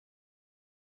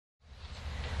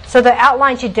So the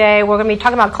outline today, we're going to be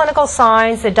talking about clinical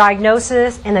signs, the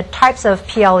diagnosis, and the types of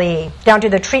PLE, down to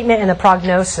the treatment and the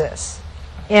prognosis.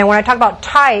 And when I talk about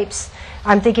types,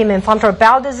 I'm thinking inflammatory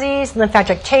bowel disease,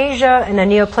 lymphangiectasia, and the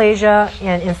neoplasia,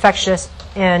 and infectious,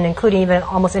 and including even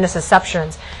almost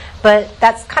intussusceptions. But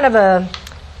that's kind of a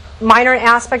minor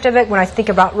aspect of it when I think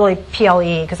about really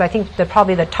PLE, because I think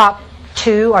probably the top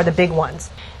two are the big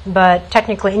ones. But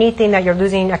technically, anything that you're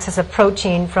losing excessive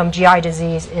protein from GI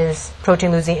disease is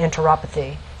protein-losing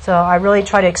enteropathy. So I really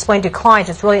try to explain to clients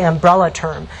it's really an umbrella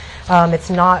term. It's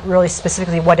not really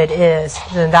specifically what it is,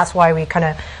 and that's why we kind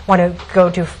of want to go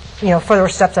to further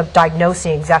steps of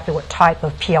diagnosing exactly what type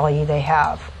of PLE they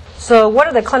have. So what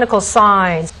are the clinical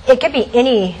signs? It could be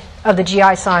any of the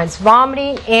GI signs: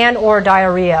 vomiting and or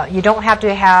diarrhea. You don't have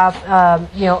to have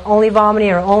only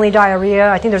vomiting or only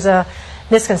diarrhea. I think there's a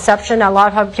misconception. A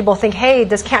lot of people think, hey,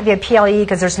 this can't be a PLE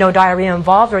because there's no diarrhea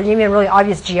involved, or even really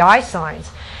obvious GI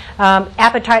signs.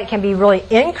 Appetite can be really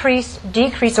increased,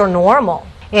 decreased, or normal.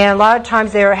 And a lot of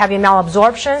times they're having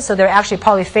malabsorption, so they're actually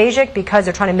polyphagic because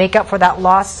they're trying to make up for that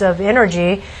loss of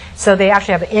energy, so they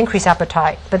actually have an increased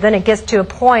appetite. But then it gets to a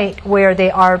point where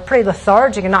they are pretty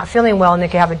lethargic and not feeling well, and they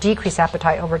can have a decreased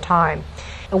appetite over time.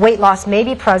 Weight loss may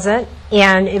be present,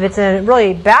 and if it's in a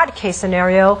really bad case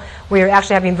scenario where you're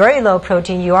actually having very low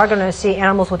protein, you are going to see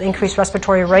animals with increased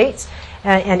respiratory rates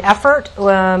and effort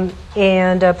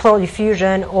and pleural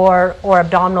effusion or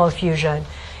abdominal effusion.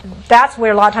 That's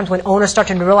where a lot of times when owners start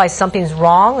to realize something's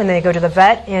wrong and they go to the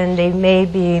vet, and they may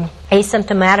be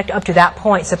asymptomatic up to that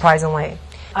point, surprisingly.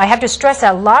 I have to stress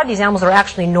that a lot of these animals are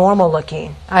actually normal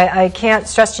looking. I can't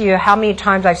stress to you how many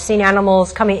times I've seen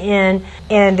animals coming in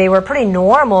and they were pretty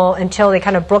normal until they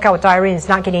kind of broke out with diarrhea and it's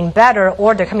not getting better,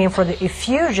 or they're coming in for the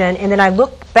effusion, and then I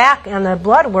look back on the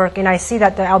blood work and I see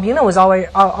that the albumin was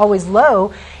always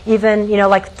low, even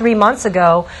like 3 months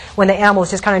ago when the animal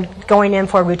was just kind of going in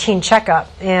for a routine checkup,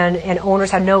 and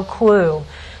owners had no clue.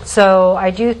 So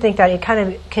I do think that it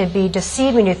kind of can be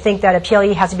deceiving to think that a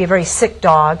PLE has to be a very sick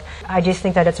dog. I just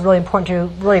think that it's really important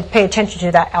to really pay attention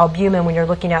to that albumin when you're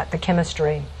looking at the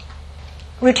chemistry.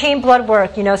 Routine blood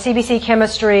work, CBC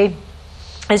chemistry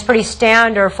is pretty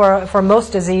standard for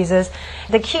most diseases.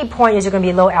 The key point is you're going to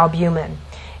be low albumin.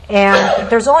 And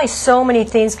there's only so many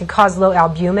things can cause low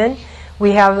albumin.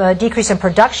 We have a decrease in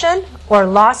production, or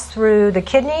loss through the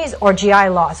kidneys, or GI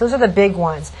loss. Those are the big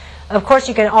ones. Of course,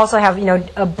 you can also have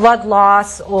a blood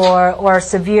loss or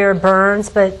severe burns,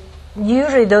 but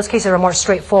usually those cases are more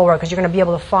straightforward because you're going to be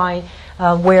able to find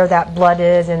where that blood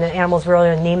is, and the animal's really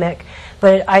anemic.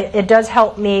 But it does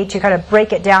help me to kind of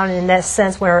break it down in that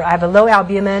sense where I have a low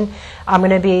albumin. I'm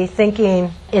going to be thinking,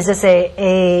 is this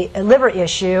a liver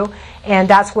issue? And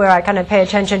that's where I kind of pay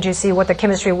attention to see what the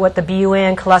chemistry, what the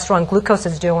BUN, cholesterol, and glucose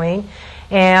is doing.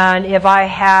 And if I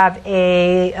have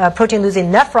a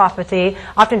protein-losing nephropathy,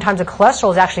 oftentimes the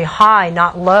cholesterol is actually high,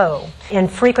 not low. And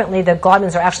frequently the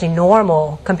globulins are actually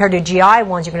normal. Compared to GI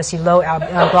ones, you're going to see low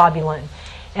globulin.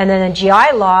 And then in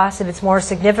GI loss, if it's more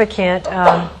significant,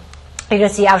 you're going to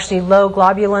see actually low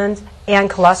globulins and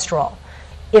cholesterol.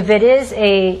 If it is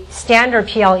a standard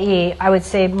PLE, I would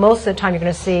say most of the time you're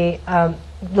going to see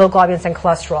low globulins and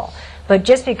cholesterol. But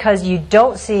just because you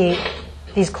don't see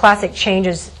these classic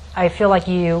changes, I feel like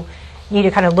you need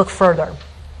to kind of look further.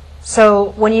 So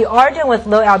when you are dealing with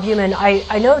low albumin,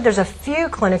 I know there's a few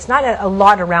clinics, not a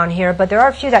lot around here, but there are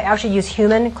a few that actually use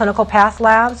human clinical path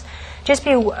labs. Just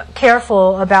be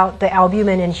careful about the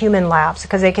albumin in human labs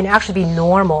because they can actually be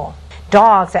normal.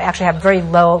 Dogs that actually have very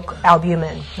low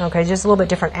albumin, okay, just a little bit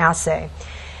different assay.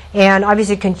 And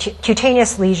obviously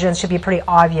cutaneous lesions should be pretty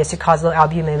obvious to cause low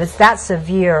albumin. If it's that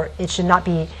severe, it should not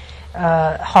be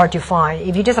hard to find.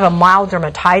 If you just have a mild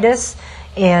dermatitis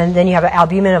and then you have an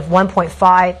albumin of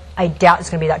 1.5, I doubt it's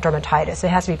going to be that dermatitis. It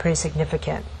has to be pretty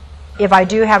significant. If I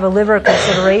do have a liver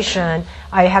consideration,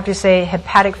 I have to say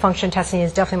hepatic function testing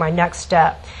is definitely my next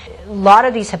step. A lot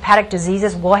of these hepatic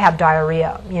diseases will have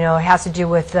diarrhea. It has to do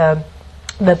with the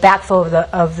backflow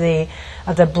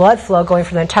of the blood flow going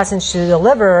from the intestines to the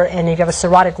liver, and if you have a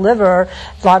cirrhotic liver,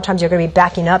 a lot of times you're going to be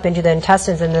backing up into the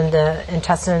intestines, and then the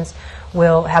intestines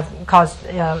will have caused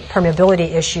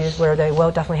permeability issues where they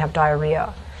will definitely have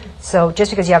diarrhea. So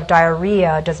just because you have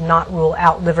diarrhea does not rule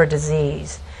out liver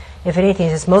disease. If anything,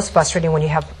 it's most frustrating when you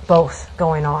have both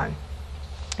going on.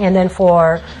 And then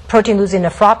for protein-losing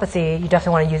nephropathy, you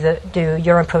definitely want to do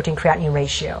urine protein creatinine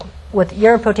ratio. With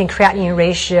urine protein creatinine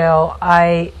ratio,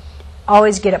 I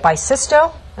always get it by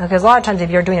cysto, because a lot of times if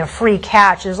you're doing a free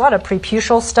catch, there's a lot of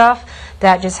preputial stuff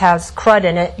that just has crud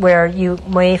in it where you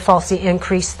may falsely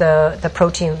increase the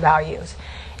protein values.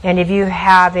 And if you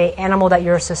have an animal that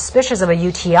you're suspicious of a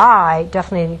UTI,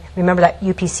 definitely remember that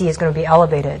UPC is going to be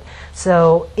elevated.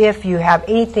 So if you have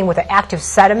anything with an active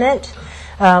sediment,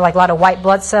 like a lot of white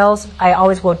blood cells, I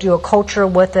always will do a culture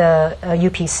with a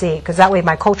UPC, because that way if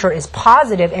my culture is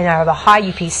positive and I have a high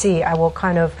UPC, I will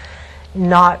kind of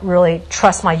not really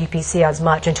trust my UPC as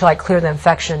much until I clear the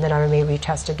infection, then I may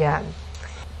retest again.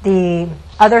 The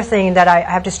other thing that I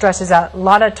have to stress is that a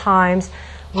lot of times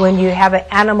when you have an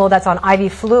animal that's on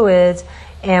IV fluids,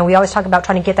 and we always talk about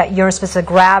trying to get that urine-specific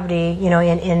gravity,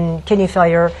 in kidney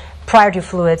failure prior to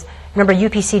fluids, remember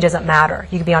UPC doesn't matter.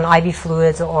 You could be on IV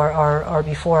fluids or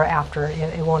before or after.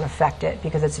 It won't affect it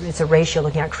because it's a ratio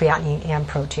looking at creatinine and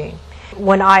protein.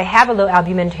 When I have a low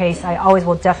albumin case, I always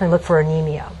will definitely look for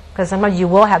anemia, because sometimes you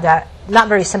will have that not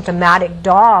very symptomatic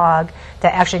dog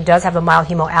that actually does have a mild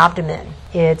hemoabdomen.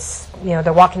 It's,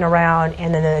 they're walking around,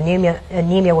 and then the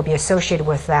anemia will be associated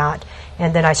with that.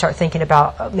 And then I start thinking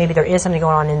about maybe there is something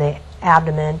going on in the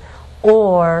abdomen,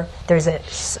 or there's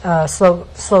a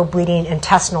slow bleeding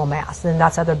intestinal mass. Then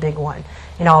that's the other big one.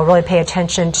 And I'll really pay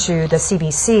attention to the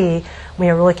CBC when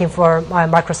you're looking for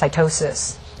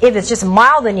microcytosis. If it's just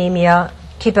mild anemia,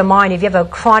 keep in mind, if you have a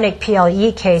chronic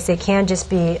PLE case, it can just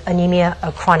be anemia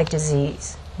of chronic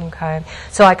disease. Okay?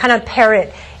 So I kind of pair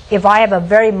it. If I have a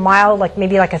very mild,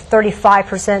 maybe a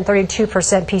 35%,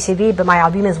 32% PCV, but my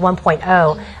albumin is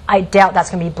 1.0, I doubt that's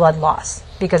going to be blood loss,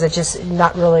 because it's just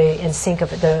not really in sync of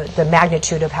the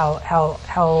magnitude of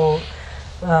how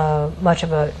much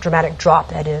of a dramatic drop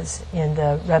that is in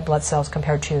the red blood cells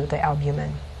compared to the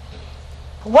albumin.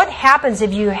 What happens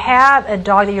if you have a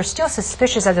dog that you're still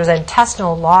suspicious that there's an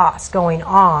intestinal loss going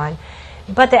on,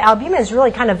 but the albumin is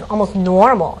really kind of almost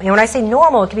normal? And when I say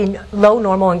normal, it could be low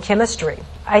normal in chemistry.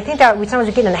 I think that we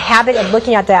sometimes get in the habit of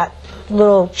looking at that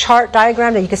little chart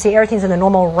diagram that you can see everything's in the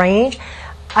normal range.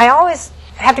 I always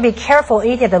have to be careful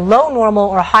either at the low normal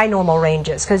or high normal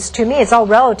ranges, because to me it's all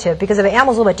relative, because if an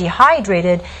animal's a little bit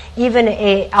dehydrated, even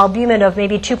an albumin of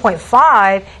maybe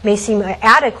 2.5 may seem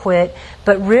adequate,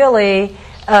 but really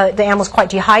the animal's quite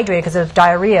dehydrated because of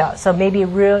diarrhea. So maybe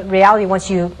reality, once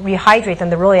you rehydrate them,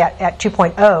 they're really at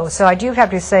 2.0. So I do have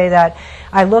to say that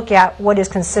I look at what is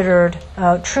considered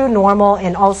true normal,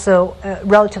 and also,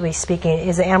 relatively speaking,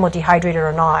 is the animal dehydrated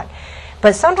or not.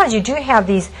 But sometimes you do have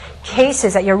these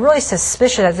cases that you're really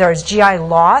suspicious that there is GI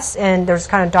loss, and there's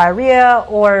kind of diarrhea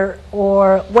or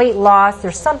weight loss.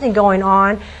 There's something going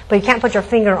on, but you can't put your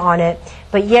finger on it.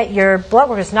 But yet your blood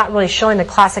work is not really showing the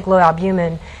classic low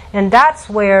albumin. And that's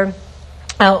where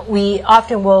we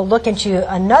often will look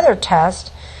into another test,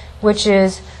 which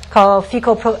is called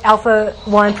fecal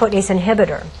alpha-1 proteinase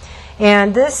inhibitor.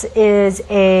 And this is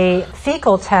a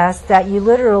fecal test that you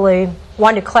literally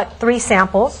want to collect 3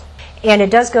 samples. And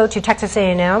it does go to Texas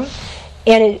A&M.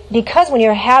 And because when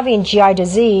you're having GI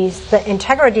disease, the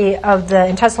integrity of the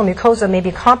intestinal mucosa may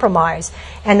be compromised,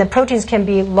 and the proteins can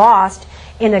be lost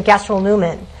in the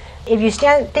gastrolumen. If you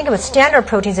think of standard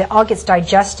proteins, it all gets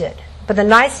digested. But the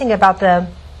nice thing about the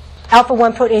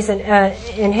alpha-1 protease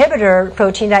inhibitor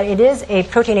protein, that it is a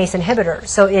proteinase inhibitor.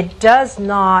 So it does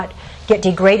not get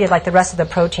degraded like the rest of the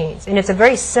proteins. And it's a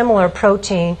very similar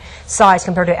protein size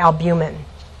compared to albumin.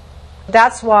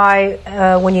 That's why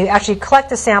when you actually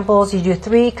collect the samples, you do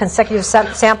 3 consecutive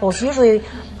samples, usually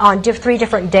on 3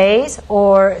 different days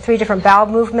or 3 different bowel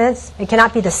movements. It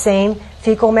cannot be the same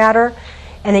fecal matter.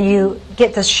 And then you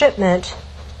get the shipment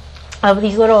of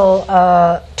these little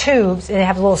tubes, and they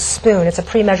have a little spoon. It's a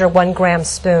pre-measured 1 gram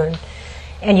spoon.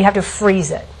 And you have to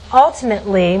freeze it.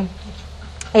 Ultimately,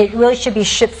 it really should be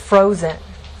shipped frozen.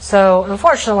 So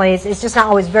unfortunately, it's just not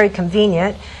always very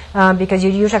convenient, because you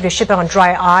usually have to ship it on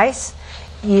dry ice.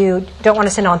 You don't want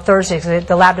to send it on Thursdays because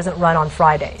the lab doesn't run on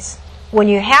Fridays. When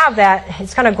you have that,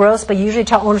 it's kind of gross, but you usually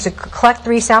tell owners to collect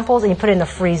 3 samples and you put it in the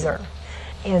freezer.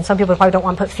 And some people probably don't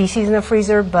want to put feces in the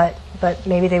freezer, but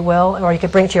maybe they will. Or you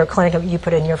could bring it to your clinic and you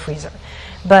put it in your freezer.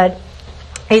 But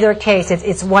either case,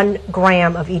 it's 1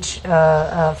 gram of each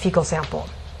fecal sample.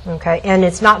 Okay? And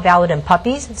it's not valid in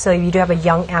puppies, so if you do have a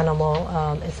young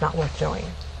animal, it's not worth doing.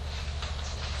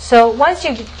 So once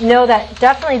you know that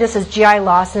definitely this is GI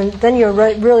loss, and then you're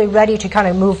really ready to kind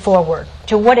of move forward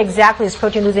to what exactly is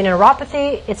protein-losing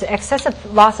enteropathy. It's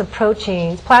excessive loss of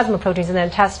proteins, plasma proteins in the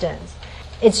intestines.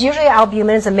 It's usually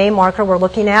albumin is the main marker we're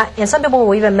looking at, and some people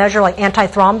will even measure like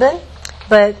antithrombin,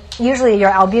 but usually your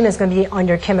albumin is going to be on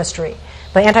your chemistry.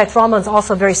 But antithrombin is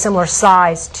also very similar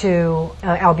size to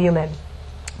albumin.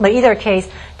 But either case,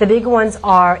 the big ones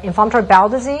are inflammatory bowel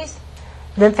disease,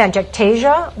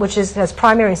 lymphangiectasia, which has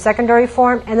primary and secondary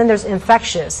form, and then there's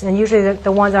infectious. And usually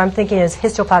the ones that I'm thinking is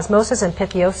histoplasmosis and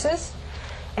pithiosis,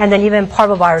 and then even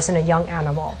parvovirus in a young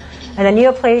animal. And the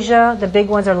neoplasia, the big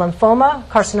ones are lymphoma,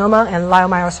 carcinoma, and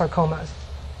leiomyosarcomas.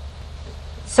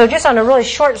 So just on a really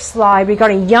short slide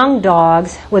regarding young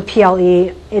dogs with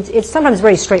PLE, it's sometimes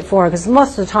very straightforward because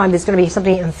most of the time it's going to be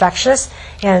something infectious,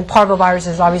 and parvovirus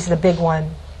is obviously the big one.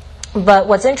 But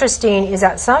what's interesting is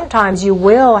that sometimes you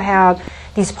will have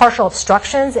these partial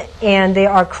obstructions, and they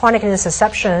are chronic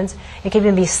intussusceptions. It can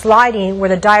even be sliding where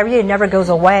the diarrhea never goes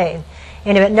away.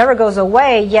 And if it never goes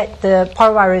away, yet the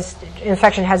parvovirus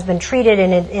infection has been treated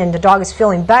and the dog is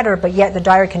feeling better, but yet the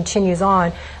diarrhea continues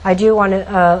on, I do want to,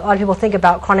 a lot of people think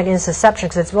about chronic intussusception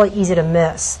because it's really easy to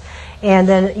miss. And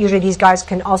then usually these guys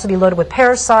can also be loaded with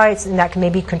parasites, and that can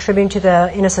maybe contributing to the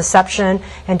intussusception,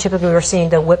 and typically we're seeing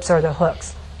the whips or the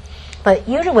hooks. But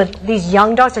usually with these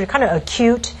young dogs, they're kind of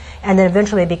acute, and then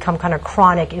eventually they become kind of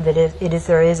chronic if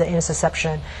there is an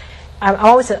intussusception. I'm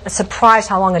always surprised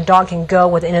how long a dog can go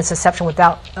with intussusception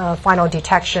without final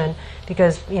detection,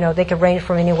 because they could range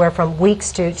from anywhere from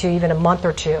weeks to even a month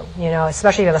or two.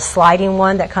 Especially if you have a sliding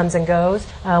one that comes and goes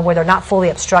where they're not fully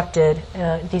obstructed.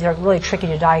 These are really tricky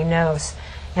to diagnose,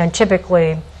 and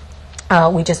typically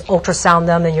we just ultrasound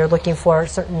them, and you're looking for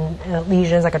certain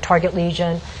lesions, like a target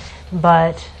lesion,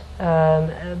 but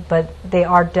they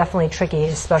are definitely tricky,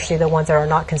 especially the ones that are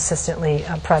not consistently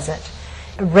present.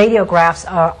 Radiographs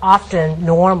are often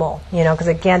normal, because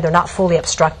again, they're not fully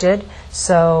obstructed,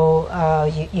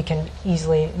 so you can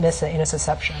easily miss an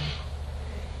intussusception.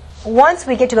 Once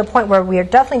we get to the point where we are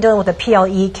definitely dealing with a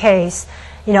PLE case,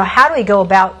 how do we go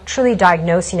about truly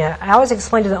diagnosing it? I always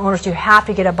explain to the owners, you have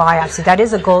to get a biopsy. That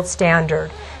is a gold standard.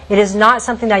 It is not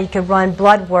something that you can run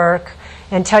blood work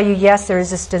and tell you, yes, there is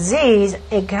this disease.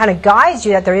 It kind of guides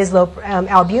you that there is low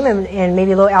albumin and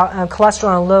maybe low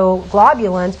cholesterol and low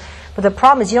globulins. But the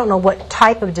problem is you don't know what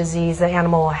type of disease the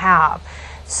animal will have.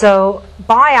 So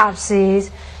biopsies,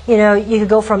 you could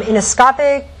go from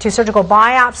endoscopic to surgical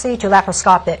biopsy to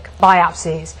laparoscopic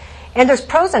biopsies. And there's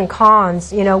pros and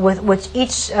cons, with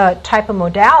each type of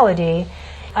modality.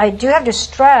 I do have to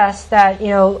stress that,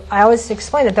 I always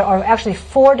explain that there are actually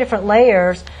 4 different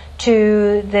layers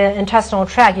to the intestinal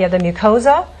tract. You have the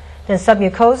mucosa, then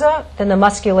submucosa, then the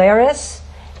muscularis,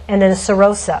 and then the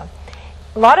serosa.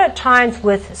 A lot of times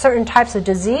with certain types of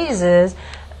diseases,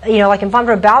 like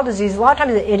inflammatory bowel disease, a lot of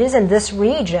times it is in this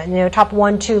region, top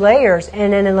 1, 2 layers.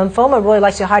 And then the lymphoma really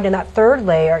likes to hide in that 3rd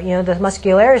layer, the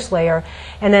muscularis layer.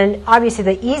 And then obviously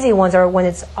the easy ones are when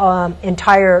its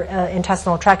entire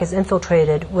intestinal tract is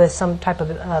infiltrated with some type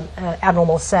of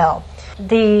abnormal cell.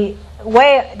 The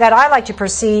way that I like to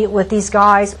proceed with these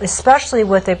guys, especially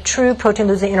with a true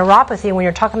protein-losing enteropathy, when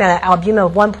you're talking about an albumin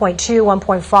of 1.2,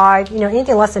 1.5,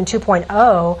 anything less than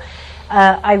 2.0,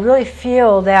 I really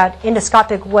feel that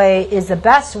endoscopic way is the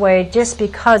best way just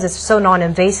because it's so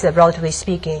non-invasive, relatively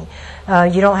speaking.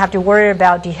 You don't have to worry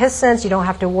about dehiscence. You don't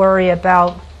have to worry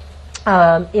about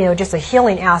just a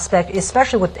healing aspect,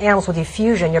 especially with animals with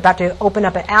effusion. You're about to open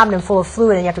up an abdomen full of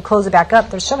fluid and you have to close it back up.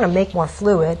 They're still going to make more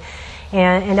fluid.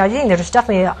 And I think there's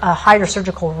definitely a higher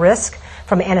surgical risk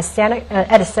from an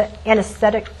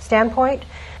anesthetic standpoint.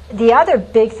 The other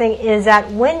big thing is that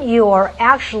when you are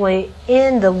actually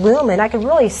in the lumen, I can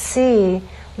really see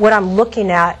what I'm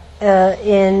looking at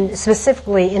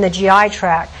specifically in the GI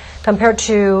tract, compared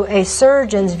to a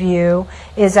surgeon's view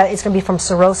is that it's going to be from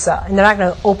serosa. And they're not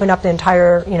going to open up the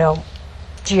entire,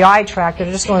 GI tract. They're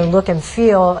just going to look and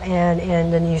feel,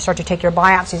 and then you start to take your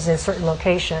biopsies in certain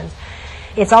locations.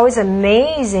 It's always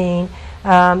amazing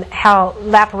how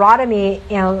laparotomy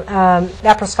and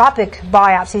laparoscopic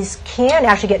biopsies can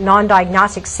actually get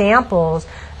non-diagnostic samples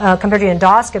compared to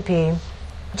endoscopy,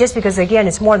 just because, again,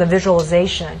 it's more the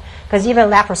visualization. Because even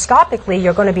laparoscopically,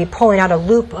 you're going to be pulling out a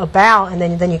loop of bowel, and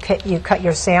then you cut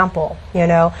your sample,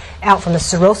 out from the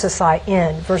serosa side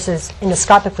in, versus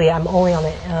endoscopically, I'm only on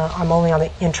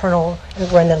the internal,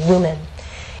 we're in the lumen.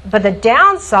 But the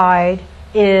downside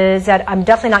is that I'm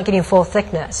definitely not getting full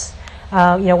thickness.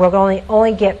 We're going to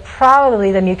only get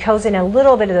probably the mucosa and a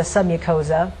little bit of the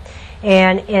submucosa,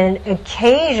 and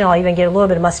occasionally I'll even get a little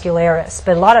bit of muscularis.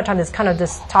 But a lot of times it's kind of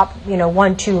this top,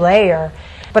 1, 2 layer.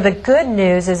 But the good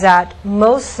news is that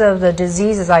most of the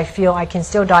diseases I feel I can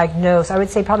still diagnose. I would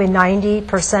say probably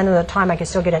 90% of the time I can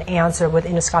still get an answer with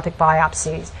endoscopic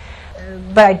biopsies.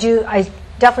 But I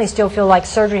definitely still feel like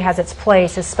surgery has its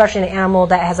place, especially in an animal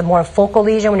that has a more focal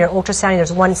lesion. When you're ultrasounding,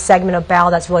 there's one segment of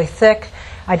bowel that's really thick.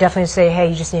 I definitely say, hey,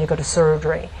 you just need to go to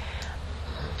surgery.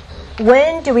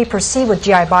 When do we proceed with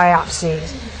GI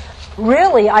biopsies?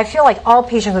 Really, I feel like all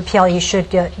patients with PLE should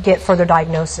get further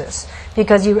diagnosis,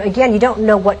 because you don't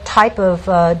know what type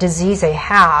of disease they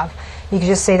have. You can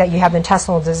just say that you have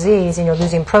intestinal disease and you're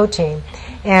losing protein.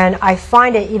 And I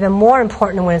find it even more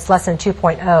important when it's less than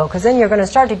 2.0, because then you're going to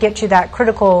start to get to that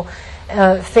critical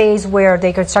phase where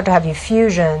they could start to have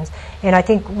effusions. And I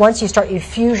think once you start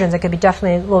effusions, it could be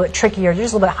definitely a little bit trickier.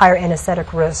 There's a little bit higher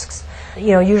anesthetic risks.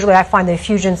 Usually I find the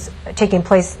effusions taking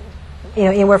place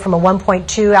anywhere from a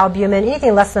 1.2 albumin.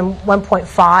 Anything less than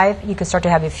 1.5, you can start to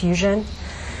have effusion.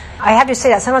 I have to say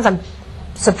that sometimes I'm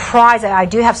surprised that I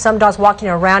do have some dogs walking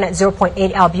around at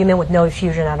 0.8 albumin with no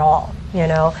effusion at all,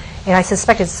 And I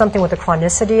suspect it's something with the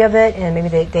chronicity of it, and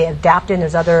maybe they adapted, and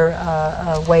there's other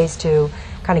ways to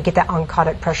kind of get that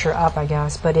oncotic pressure up, I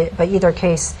guess. But either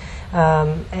case,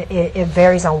 it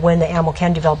varies on when the animal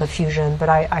can develop effusion, but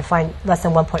I find less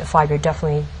than 1.5, you're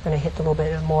definitely going to hit a little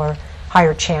bit more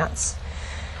higher chance.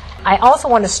 I also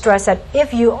want to stress that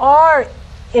if you are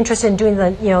interested in doing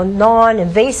the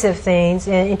non-invasive things,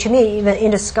 and to me even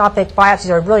endoscopic biopsies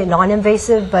are really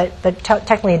non-invasive, but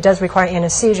technically it does require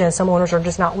anesthesia, and some owners are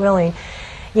just not willing.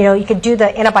 You could do the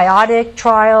antibiotic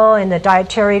trial and the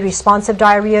dietary responsive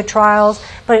diarrhea trials,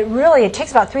 but it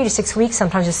takes about 3 to 6 weeks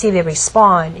sometimes to see if they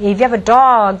respond. If you have a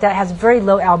dog that has very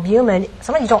low albumin,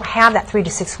 sometimes you don't have that 3 to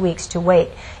 6 weeks to wait.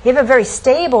 If you have a very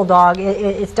stable dog,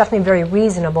 it's definitely very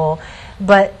reasonable.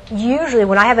 But usually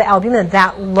when I have an albumin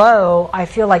that low, I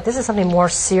feel like this is something more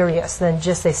serious than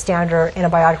just a standard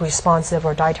antibiotic responsive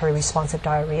or dietary responsive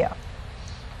diarrhea.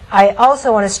 I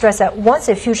also want to stress that once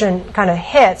effusion kind of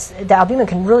hits, the albumin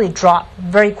can really drop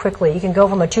very quickly. You can go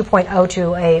from a 2.0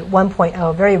 to a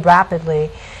 1.0 very rapidly.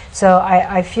 So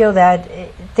I feel that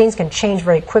things can change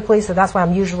very quickly, so that's why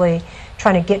I'm usually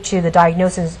trying to get to the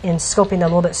diagnosis and scoping them a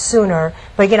little bit sooner.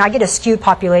 But again, I get a skewed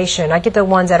population. I get the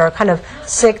ones that are kind of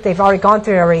sick, they've already gone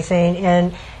through everything,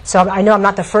 and so I know I'm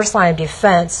not the first line of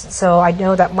defense, so I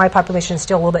know that my population is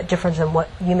still a little bit different than what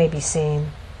you may be seeing.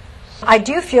 I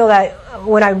do feel that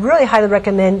when I really highly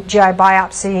recommend GI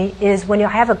biopsy is when you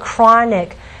have a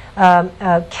chronic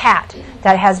cat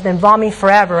that has been vomiting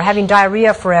forever, having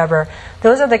diarrhea forever.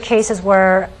 Those are the cases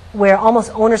where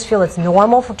almost owners feel it's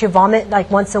normal to vomit like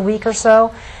once a week or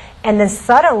so, and then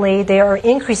suddenly they are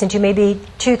increasing to maybe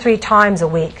 2-3 times a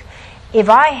week. If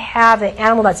I have an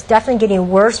animal that's definitely getting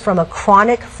worse from a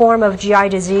chronic form of GI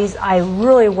disease, I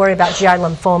really worry about GI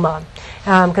lymphoma,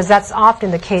 because that's often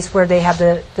the case where they have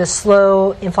the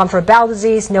slow inflammatory bowel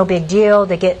disease, no big deal,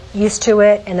 they get used to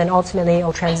it, and then ultimately it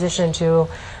will transition to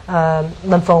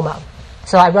lymphoma.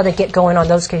 So I'd rather get going on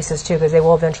those cases too, because they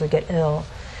will eventually get ill.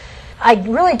 I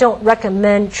really don't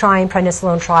recommend trying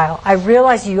prednisolone trial. I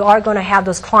realize you are going to have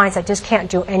those clients that just can't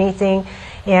do anything,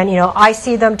 and I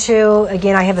see them too.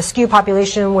 Again, I have a skewed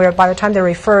population where by the time they're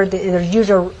referred, they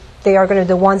are going to be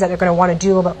the ones that are going to want to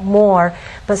do a little bit more.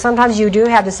 But sometimes you do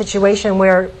have the situation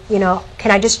where,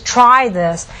 can I just try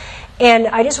this? And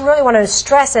I just really want to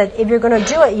stress that if you're going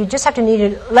to do it, you just have to need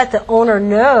to let the owner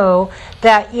know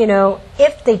that,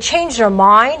 if they change their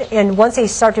mind and once they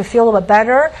start to feel a little bit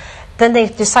better, then they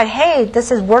decide, hey, this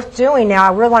is worth doing now.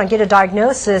 I really want to get a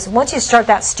diagnosis. Once you start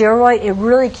that steroid, it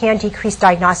really can decrease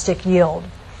diagnostic yield.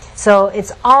 So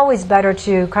it's always better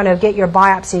to kind of get your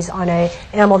biopsies on an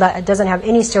animal that doesn't have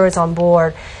any steroids on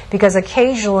board, because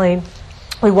occasionally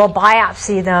we will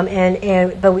biopsy them,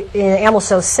 but the animal's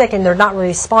so sick and they're not really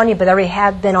responding, but they already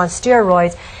have been on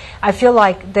steroids. I feel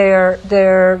like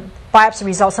their biopsy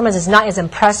results sometimes is not as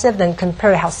impressive than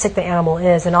compared to how sick the animal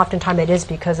is, and oftentimes it is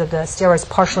because of the steroids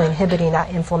partially inhibiting that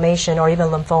inflammation or even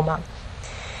lymphoma.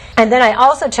 And then I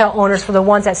also tell owners, for the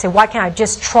ones that say, why can't I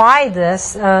just try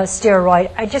this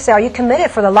steroid, I just say, are you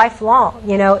committed for the lifelong?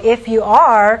 If you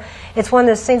are, it's one of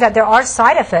those things that there are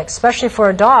side effects, especially for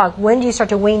a dog. When do you start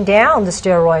to wean down the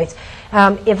steroids?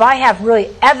 If I have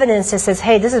really evidence that says,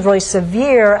 hey, this is really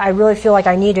severe, I really feel like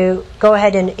I need to go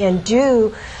ahead and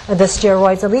do the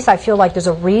steroids, at least I feel like there's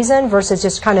a reason versus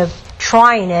just kind of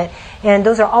trying it. And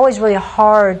those are always really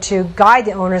hard to guide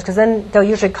the owners, because then they'll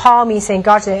usually call me saying,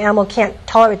 gosh, the animal can't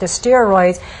tolerate the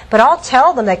steroids. But I'll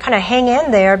tell them that kind of hang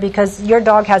in there, because your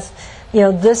dog has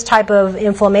this type of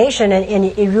inflammation and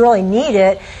you really need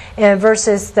it,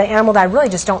 versus the animal that I really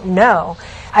just don't know.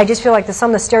 I just feel like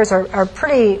some of the steroids are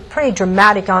pretty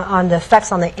dramatic on the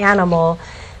effects on the animal.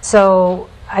 So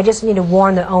I just need to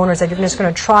warn the owners that if you're just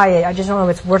going to try it, I just don't know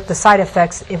if it's worth the side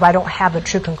effects if I don't have a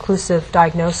true conclusive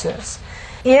diagnosis.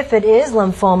 If it is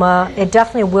lymphoma, it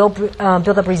definitely will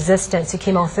build up resistance to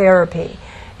chemotherapy.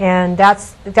 And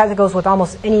that goes with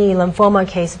almost any lymphoma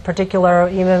case in particular,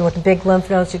 even with big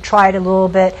lymph nodes. You try it a little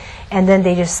bit, and then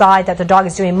they decide that the dog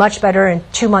is doing much better, and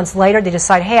 2 months later they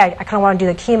decide, hey, I kind of want to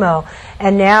do the chemo.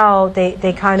 And now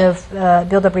they kind of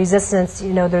build up resistance.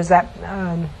 There's that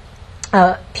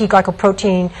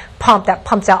P-glycoprotein pump that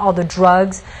pumps out all the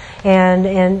drugs.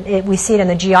 And we see it in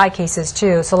the GI cases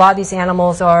too. So a lot of these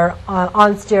animals are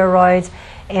on steroids,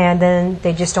 and then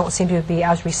they just don't seem to be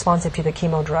as responsive to the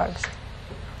chemo drugs.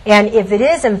 And if it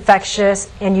is infectious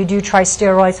and you do try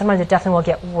steroids, sometimes it definitely will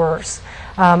get worse.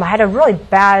 I had a really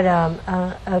bad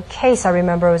a case, I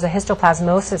remember. It was a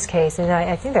histoplasmosis case. And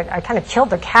I think that I kind of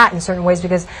killed the cat in certain ways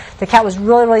because the cat was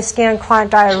really, really skinny, chronic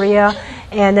diarrhea.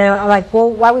 And then I'm like, well,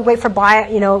 why we wait for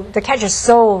biopsy? You know, the cat's just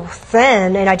so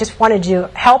thin, and I just wanted to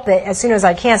help it as soon as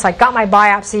I can. So I got my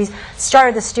biopsies,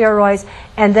 started the steroids,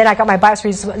 and then I got my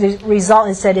biopsy result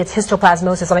and said it's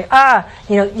histoplasmosis. I'm like,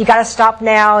 you know, you got to stop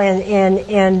now,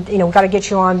 and you know, we got to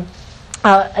get you on,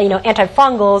 you know,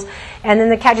 antifungals. And then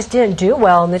the cat just didn't do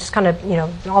well, and they just kind of, you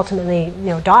know, ultimately, you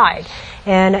know, died.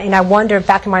 And I wondered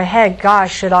back in my head,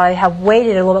 gosh, should I have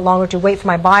waited a little bit longer to wait for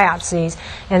my biopsies?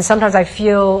 And sometimes I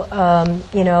feel,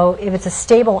 you know, if it's a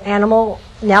stable animal,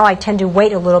 now I tend to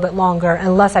wait a little bit longer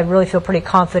unless I really feel pretty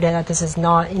confident that this is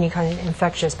not any kind of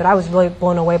infectious. But I was really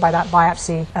blown away by that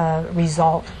biopsy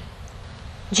result.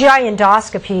 GI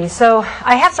endoscopy. So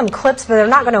I have some clips, but they're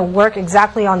not going to work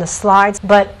exactly on the slides.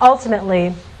 But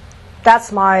ultimately,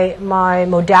 that's my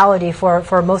modality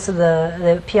for most of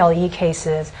the PLE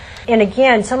cases. And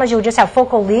again, sometimes you'll just have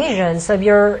focal lesions. So if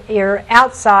you're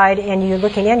outside and you're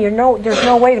looking in, there's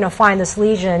no way you're going to find this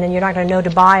lesion, and you're not going to know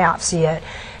to biopsy it.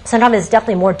 Sometimes it's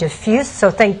definitely more diffuse. So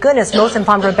thank goodness most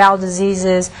inflammatory bowel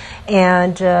diseases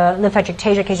and lymphatic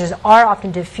ectasia cases are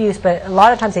often diffuse, but a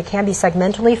lot of times they can be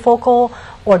segmentally focal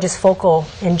or just focal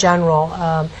in general.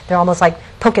 They're almost like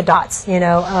polka dots, you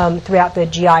know, throughout the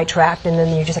GI tract, and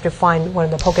then you just have to find one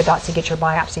of the polka dots to get your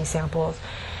biopsy samples.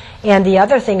 And the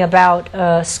other thing about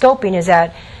scoping is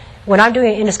that when I'm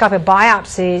doing endoscopic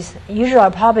biopsies, usually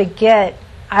I'll probably get,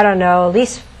 I don't know, at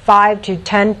least 5 to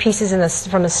 10 pieces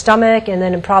from the stomach, and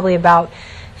then probably about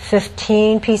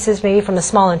 15 pieces maybe from the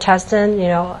small intestine. You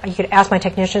know, you could ask my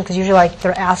technicians, because usually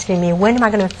they're asking me, when am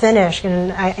I going to finish?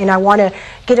 And I want to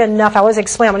get enough. I always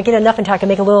explain, I want to get enough until I can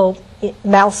make a little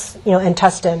mouse, you know,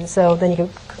 intestine. So then you can,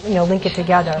 you know, link it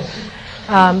together.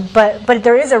 But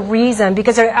there is a reason,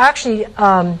 because there actually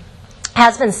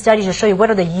has been studies to show you what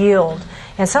are the yield.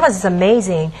 And sometimes it's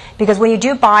amazing, because when you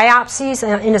do biopsies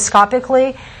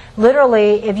endoscopically,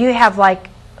 literally, if you have like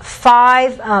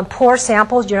 5 poor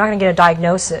samples, you're not going to get a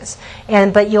diagnosis.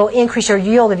 But you'll increase your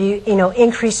yield if you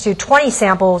increase to 20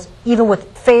 samples, even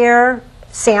with fair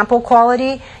sample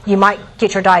quality, you might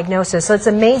get your diagnosis. So it's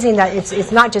amazing that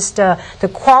it's not just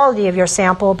the quality of your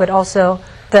sample, but also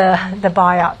the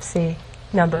biopsy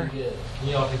number. Can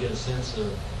you often get a sense of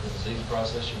the disease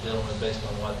process you're dealing with based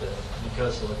on what the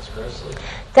mucosa looks grossly?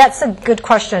 That's a good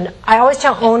question. I always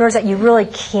tell owners that you really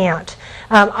can't.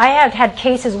 I have had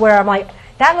cases where I'm like,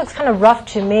 that looks kind of rough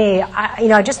to me.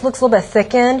 It just looks a little bit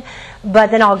thickened,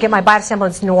 but then I'll get my biopsy sample,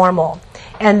 it's normal.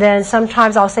 And then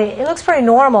sometimes I'll say, it looks pretty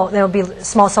normal, and it'll be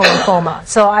small cell lymphoma.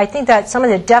 So I think that some of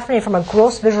the, definitely from a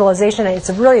gross visualization, it's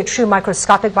really a true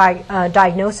microscopic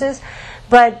diagnosis.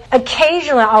 But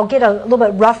occasionally I'll get a little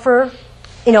bit rougher,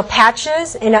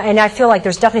 patches, and I feel like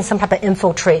there's definitely some type of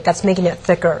infiltrate that's making it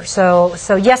thicker. So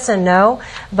yes and no,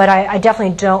 but I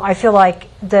definitely don't. I feel like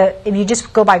if you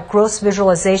just go by gross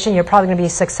visualization, you're probably going to be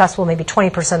successful maybe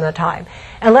 20% of the time.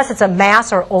 Unless it's a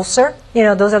mass or ulcer,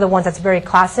 those are the ones that's very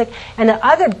classic. And the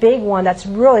other big one that's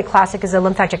really classic is the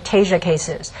lymphatic ectasia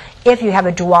cases, if you have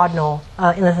a duodenal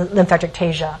lymphatic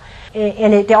ectasia.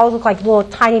 And they all look like little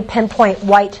tiny pinpoint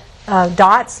white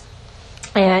dots.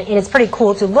 And it's pretty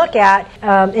cool to look at.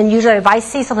 And usually if I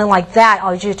see something like that,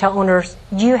 I'll usually tell owners,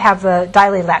 you have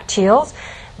dilated lacteals.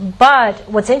 But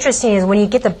what's interesting is when you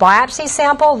get the biopsy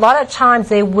sample, a lot of times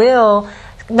they will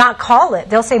not call it.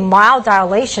 They'll say mild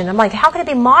dilation. I'm like, how can it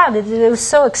be mild? It was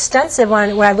so extensive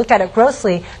when I looked at it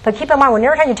grossly. But keep in mind, when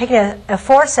every time you're taking a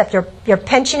forceps, you're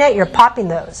pinching it, you're popping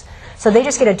those. So they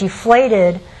just get a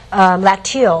deflated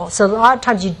lacteal. So a lot of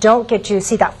times you don't get to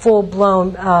see that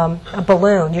full-blown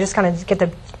balloon. You just kind of get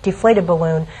the deflated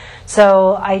balloon.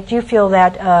 So I do feel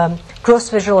that gross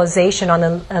visualization on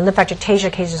the lymphatic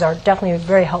ectasia cases are definitely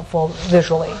very helpful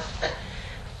visually.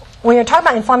 When you're talking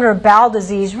about inflammatory bowel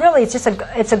disease, really it's a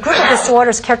group of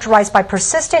disorders characterized by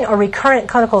persistent or recurrent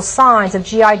clinical signs of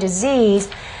GI disease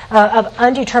of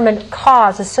undetermined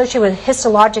cause associated with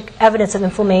histologic evidence of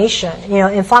inflammation,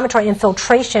 inflammatory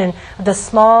infiltration of the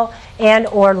small and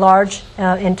or large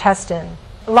intestine.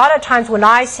 A lot of times when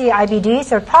I see IBDs,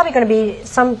 there's probably going to be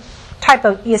some type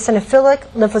of eosinophilic,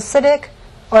 lymphocytic,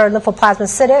 or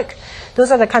lymphoplasmacytic.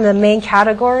 Those are the kind of the main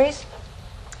categories.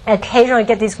 Occasionally I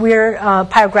get these weird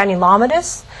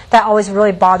pyogranulomatous. That always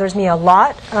really bothers me a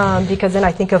lot because then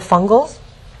I think of fungals.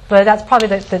 But that's probably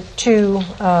the two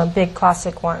big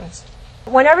classic ones.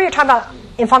 Whenever you're talking about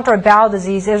inflammatory bowel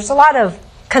disease, there's a lot of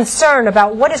concern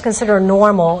about what is considered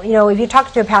normal. You know, if you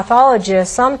talk to a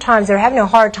pathologist, sometimes they're having a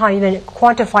hard time even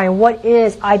quantifying what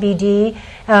is IBD.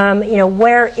 You know,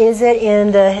 where is it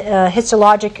in the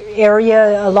histologic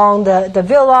area along the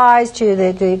villi to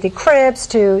the crypts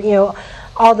to, you know,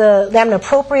 all the lamina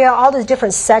propria, all those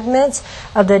different segments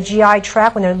of the GI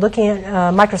tract when they're looking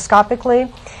at microscopically.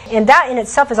 And that in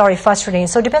itself is already frustrating.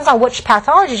 So it depends on which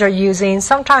pathologies you're using.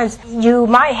 Sometimes you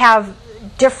might have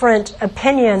different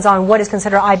opinions on what is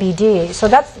considered IBD. So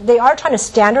they are trying to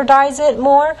standardize it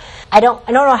more. I don't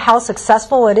know how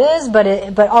successful it is, but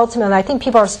ultimately I think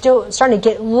people are still starting to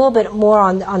get a little bit more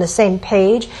on the same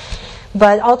page.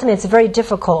 But ultimately it's very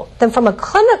difficult. Then from a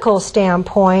clinical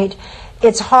standpoint,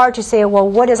 it's hard to say, well,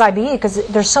 what is IBD? Because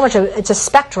there's so much it's a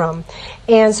spectrum.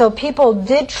 And so people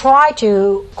did try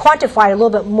to quantify it a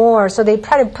little bit more. So they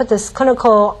tried to put this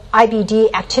clinical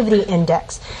IBD activity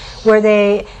index, where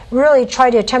they really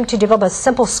try to attempt to develop a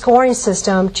simple scoring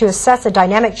system to assess the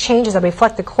dynamic changes that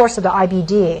reflect the course of the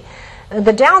IBD.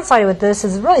 The downside with this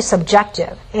is really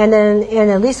subjective. And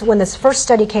at least when this first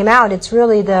study came out, it's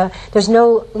really there's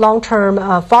no long-term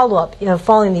follow-up, you know,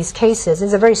 following these cases.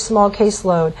 It's a very small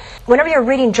caseload. Whenever you're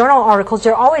reading journal articles,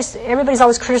 everybody's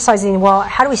always criticizing, well,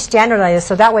 how do we standardize this?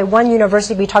 So that way one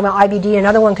university could be talking about IBD,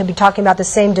 another one could be talking about the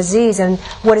same disease and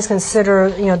what is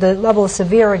considered, you know, the level of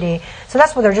severity. So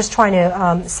that's what they're just trying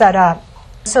to set up.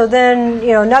 So then,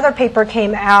 you know, another paper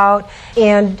came out,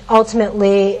 and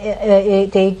ultimately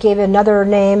they gave it another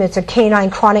name. It's a canine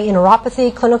chronic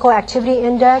enteropathy clinical activity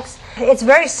index. It's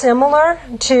very similar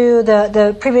to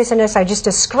the previous index I just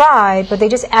described, but they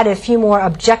just added a few more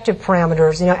objective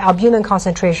parameters, you know, albumin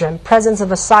concentration, presence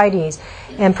of ascites,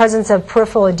 and presence of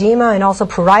peripheral edema, and also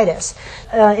pruritus.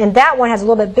 And that one has a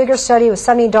little bit bigger study with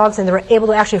 70 dogs, and they were able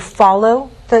to actually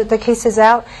follow the cases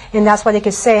out, and that's why they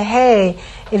could say, hey,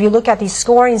 if you look at these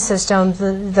scoring systems,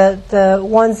 the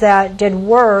ones that did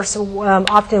worse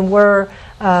often were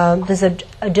these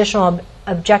additional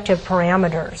objective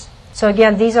parameters. So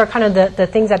again, these are kind of the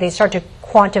things that they start to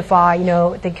quantify. You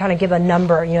know, they kind of give a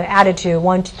number, you know, added to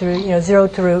 1 through, you know, 0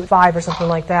 through 5 or something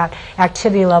like that.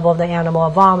 Activity level of the animal,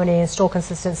 vomiting, stool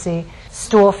consistency,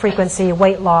 stool frequency,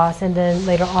 weight loss, and then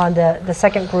later on the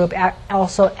second group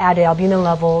also added albumin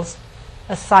levels,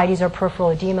 ascites or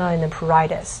peripheral edema, and then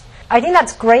pruritus. I think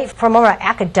that's great from more an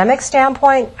academic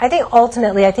standpoint. I think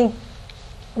ultimately,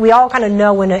 we all kind of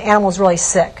know when an animal's really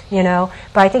sick, you know,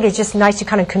 but I think it's just nice to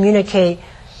kind of communicate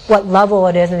what level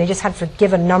it is, and they just have to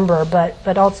give a number,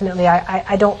 but ultimately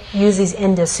I don't use these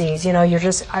indices, you know,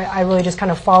 I really just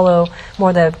kind of follow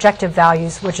more the objective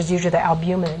values, which is usually the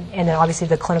albumin, and then obviously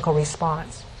the clinical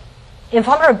response.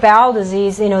 Inflammatory bowel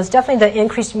disease, you know, is definitely the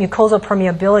increased mucosal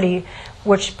permeability,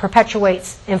 which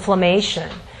perpetuates inflammation.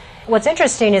 What's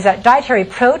interesting is that dietary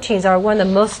proteins are one of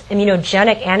the most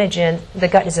immunogenic antigens the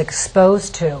gut is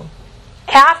exposed to.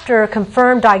 After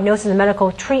confirmed diagnosis and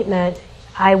medical treatment,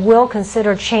 I will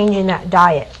consider changing that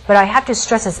diet, but I have to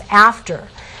stress this after.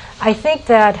 I think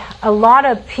that a lot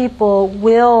of people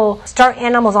will start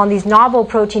animals on these novel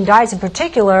protein diets in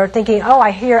particular, thinking, oh, I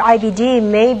hear IBD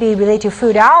may be related to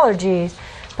food allergies.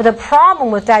 But the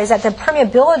problem with that is that the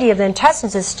permeability of the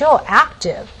intestines is still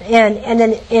active. And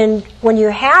then when you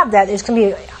have that, there's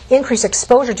going to be increased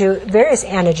exposure to various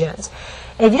antigens.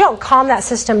 And if you don't calm that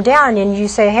system down and you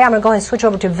say, hey, I'm going to go and switch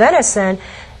over to venison,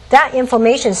 that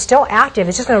inflammation is still active.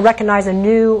 It's just going to recognize a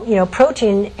new, you know,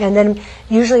 protein, and then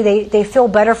usually they feel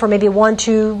better for maybe 1,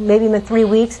 2, maybe even 3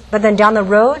 weeks, but then down the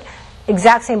road,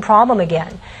 exact same problem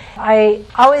again. I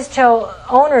always tell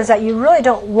owners that you really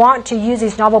don't want to use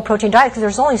these novel protein diets because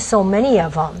there's only so many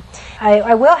of them.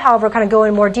 I will, however, kind of go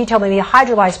in more detail, maybe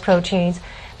hydrolyzed proteins,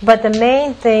 but the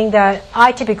main thing that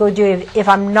I typically do if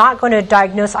I'm not going to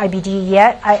diagnose IBD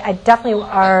yet, I definitely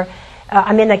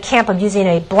I'm in the camp of using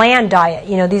a bland diet.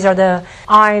 You know, these are the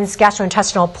INS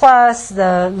gastrointestinal plus,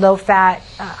 the low-fat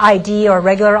ID or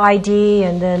regular ID,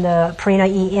 and then the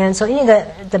Purina EN. So any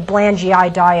of the bland GI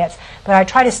diets. But I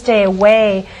try to stay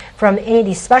away from any of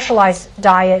these specialized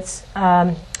diets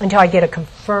until I get a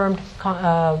confirmed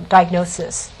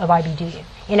diagnosis of IBD.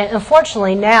 And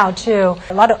unfortunately now, too,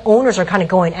 a lot of owners are kind of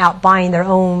going out buying their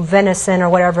own venison or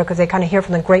whatever because they kind of hear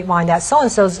from the grapevine that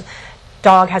so-and-so's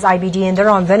dog has IBD and they're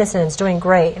on venison, it's doing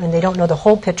great. I mean, they don't know the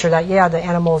whole picture that, yeah, the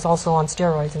animal is also on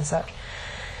steroids and such.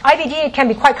 IBD can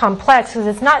be quite complex because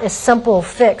it's not a simple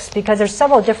fix because there's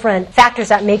several different factors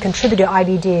that may contribute to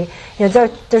IBD. You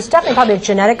know, there's definitely probably a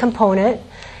genetic component,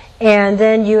 and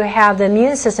then you have the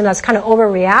immune system that's kind of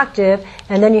overreactive,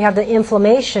 and then you have the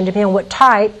inflammation depending on what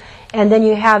type, And then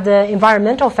you have the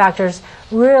environmental factors,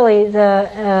 really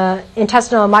the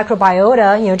intestinal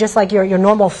microbiota, just like your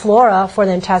normal flora for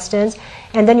the intestines.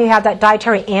 And then you have that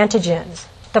dietary antigens.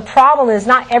 The problem is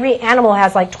not every animal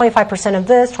has like 25% of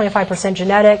this, 25%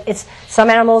 genetic. It's some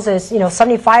animals is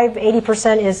 75,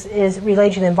 80% is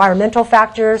related to the environmental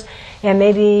factors, and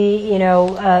maybe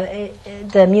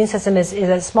the immune system is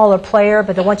a smaller player.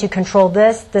 But once you control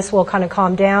this will kind of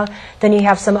calm down. Then you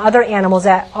have some other animals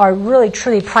that are really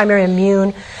truly primary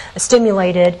immune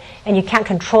stimulated, and you can't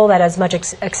control that as much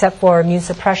except for immune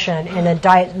suppression. And the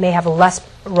diet may have a less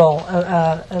role,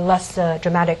 a less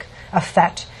dramatic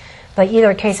effect. But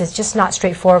either case, it's just not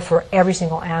straightforward for every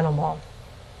single animal.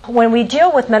 When we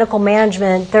deal with medical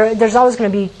management, there's always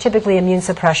going to be typically immune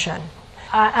suppression.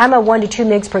 I'm a 1 to 2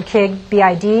 mg per kg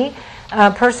BID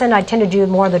person. I tend to do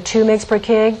more of the 2 mg per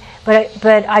kg,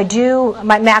 but I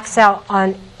might max out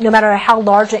on, no matter how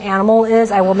large the animal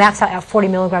is, I will max out at 40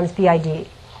 milligrams BID.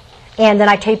 And then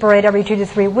I taper it every 2 to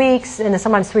 3 weeks, and then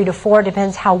sometimes 3 to 4,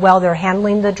 depends how well they're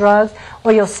handling the drugs.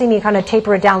 Or you'll see me kind of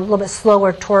taper it down a little bit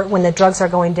slower toward when the drugs are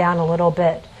going down a little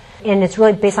bit. And it's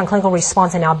really based on clinical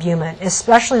response and albumin.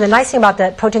 Especially the nice thing about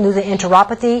that protein-losing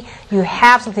enteropathy, you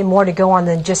have something more to go on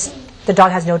than just the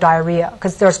dog has no diarrhea.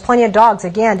 Because there's plenty of dogs,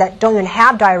 again, that don't even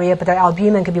have diarrhea, but their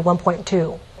albumin could be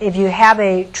 1.2. If you have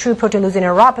a true protein-losing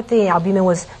enteropathy and albumin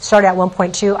was started at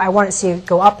 1.2, I want to see it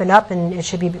go up, and it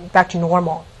should be back to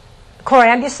normal.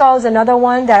 Chlorambucil is another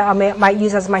one that I might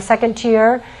use as my second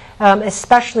tier,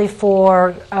 especially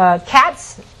for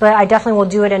cats, but I definitely will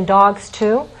do it in dogs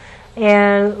too.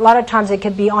 And a lot of times it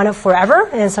could be on it forever,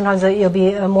 and sometimes it'll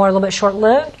be a little bit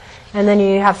short-lived. And then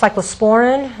you have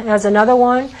cyclosporin as another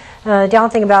one.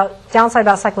 Downside about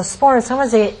cyclosporin,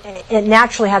 sometimes it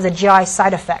naturally has a GI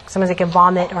side effect. Sometimes it can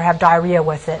vomit or have diarrhea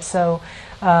with it. So,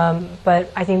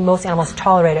 but I think most animals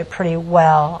tolerate it pretty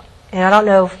well. And I don't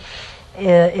know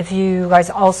if you guys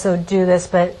also do this,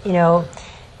 but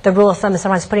the rule of thumb is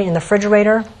sometimes putting it in the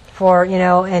refrigerator for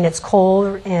and it's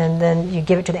cold, and then you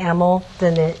give it to the animal,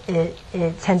 then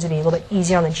it tends to be a little bit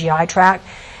easier on the GI tract.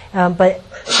 But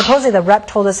supposedly the rep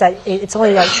told us that it's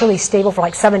only truly stable for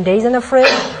 7 days in the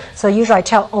fridge. So usually I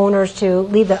tell owners to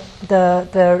leave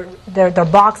their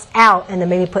box out and then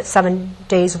maybe put 7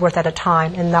 days worth at a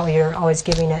time, and that way you're always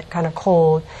giving it kind of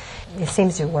cold. It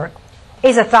seems to work.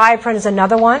 Azathioprine is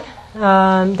another one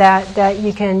that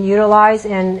you can utilize,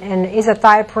 and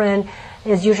azathioprine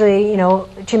is usually 2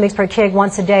 mg per kg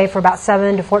once a day for about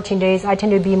 7 to 14 days. I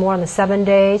tend to be more on the 7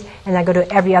 days, and I go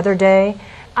to every other day.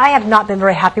 I have not been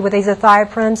very happy with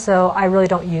azathioprine, so I really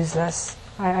don't use this.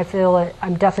 I feel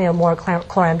I'm definitely a more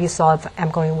chlorambucil if I'm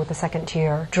going with the second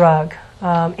tier drug.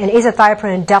 And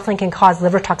azathioprine definitely can cause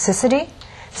liver toxicity,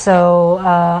 so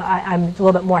I'm a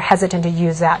little bit more hesitant to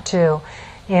use that too.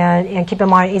 And keep in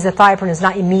mind, azathioprine is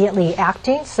not immediately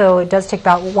acting, so it does take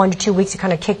about 1 to 2 weeks to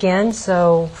kind of kick in.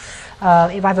 So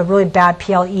if I have a really bad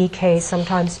PLE case,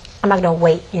 sometimes I'm not going to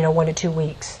wait 1 to 2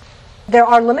 weeks. There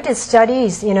are limited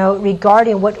studies,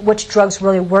 regarding which drugs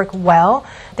really work well.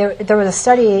 There was a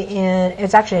study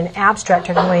it's actually an abstract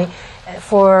technically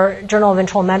for Journal of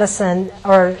Internal Medicine,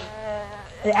 or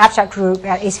the abstract group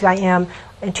at ACIM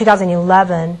in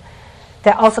 2011,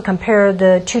 that also compared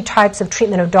the 2 types of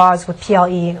treatment of dogs with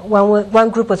PLE. One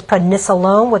group was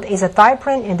prednisolone with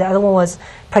azathioprine, and the other one was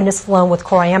prednisolone with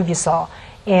chlorambucil.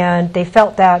 And they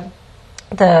felt that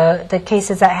the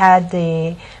cases that had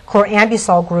the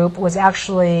chlorambucil group was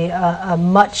actually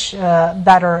much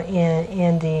better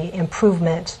in the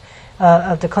improvement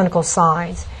of the clinical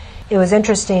signs. It was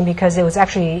interesting because it was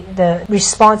actually the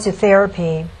response to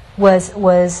therapy was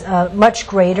much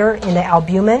greater in the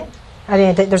albumin. I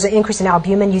mean, there's an increase in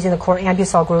albumin using the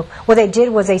chlorambucil group. What they did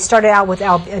was they started out with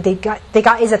they got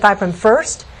azathioprine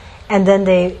first, and then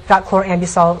they got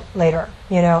chlorambucil later.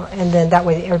 And then that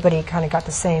way everybody kind of got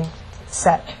the same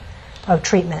set of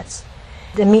treatments.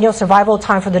 The median survival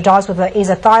time for the dogs with the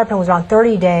azathioprine was around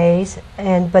 30 days,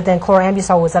 but then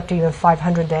chlorambucil was up to even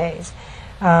 500 days.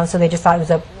 So they just thought it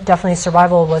was definitely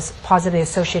survival was positively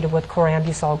associated with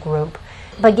chlorambucil group.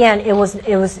 But again, it was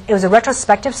a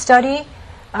retrospective study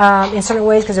in certain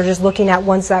ways, because they're just looking at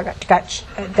ones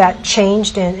that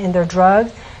changed in their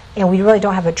drug, and we really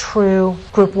don't have a true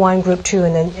group 1, group 2,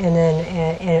 and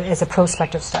then it's a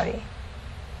prospective study.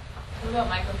 What about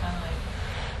mycophenolate?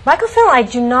 Mycophenolate, I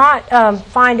do not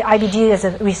find IBD as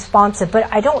a responsive,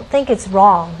 but I don't think it's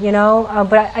wrong,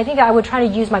 but I think I would try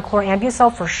to use my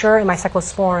chlorambucil for sure and my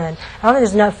cyclosporin. I don't think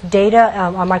there's enough data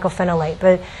on mycophenolate,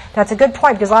 but that's a good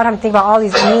point, because a lot of times I think about all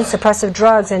these immune suppressive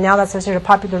drugs, and now that's such a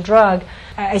popular drug.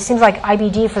 It seems like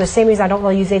IBD, for the same reason I don't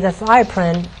really use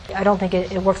azathioprine, I don't think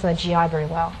it works on the GI very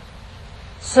well.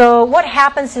 So what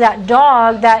happens to that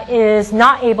dog that is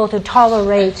not able to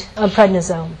tolerate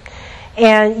prednisone?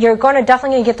 And you're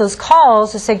definitely get those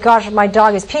calls to say, gosh, my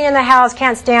dog is peeing in the house,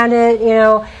 can't stand it,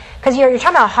 because you're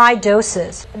talking about high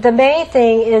doses. The main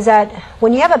thing is that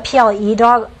when you have a PLE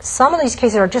dog, some of these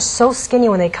cases are just so skinny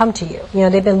when they come to you.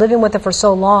 They've been living with it for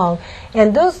so long.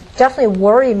 And those definitely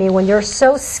worry me when you're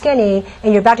so skinny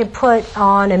and you're about to put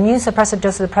on immune suppressive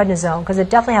dose of the prednisone, because it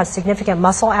definitely has significant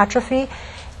muscle atrophy.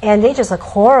 And they just look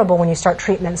horrible when you start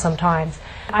treatment sometimes.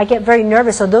 I get very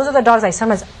nervous. So those are the dogs I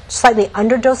sometimes slightly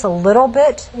underdose a little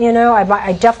bit.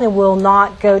 I definitely will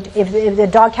not go, if the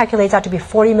dog calculates out to be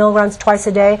 40 milligrams twice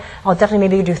a day, I'll definitely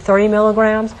maybe do 30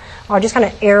 milligrams. Or just kind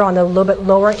of err on the little bit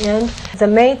lower end. The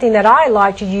main thing that I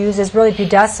like to use is really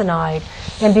budesonide.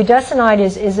 And budesonide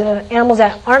is animals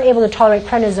that aren't able to tolerate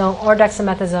prednisone or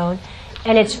dexamethasone.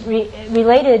 And it's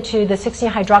related to the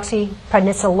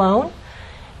 16-hydroxyprednisolone.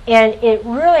 And it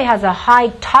really has a high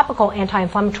topical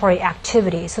anti-inflammatory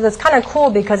activity. So that's kind of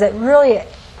cool because it really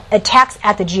attacks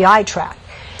at the GI tract.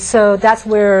 So that's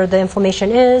where the inflammation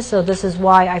is. So this is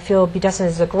why I feel budesonide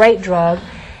is a great drug.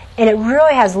 And it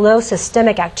really has low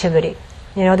systemic activity.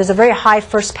 There's a very high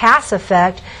first pass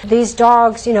effect. These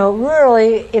dogs,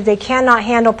 really, if they cannot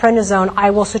handle prednisone, I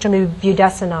will switch them to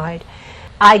budesonide.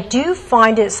 I do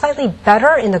find it slightly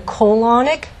better in the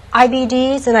colonic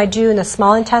IBDs than I do in the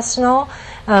small intestinal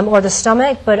or the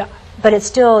stomach, but it's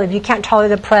still, if you can't tolerate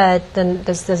the pred, then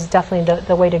this is definitely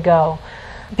the way to go.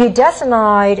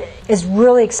 Budesonide is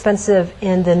really expensive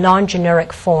in the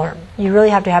non-generic form. You really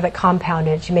have to have it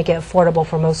compounded to make it affordable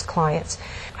for most clients.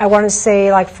 I want to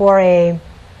say, like, for a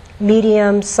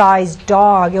medium-sized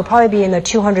dog, you'll probably be in the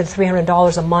 $200 to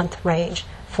 $300 a month range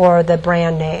for the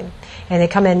brand name. And they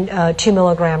come in 2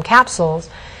 milligram capsules.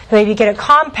 But if you get it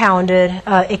compounded,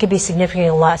 it could be significantly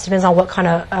less. Depends on what kind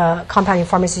of compounding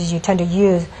pharmacies you tend to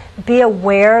use. Be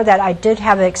aware that I did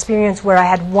have an experience where I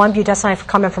had one budesonide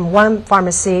coming from one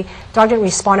pharmacy. Dog didn't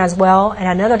respond as well, and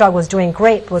another dog was doing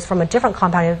great, but was from a different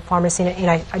compounding pharmacy,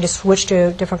 and I just switched to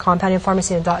a different compounding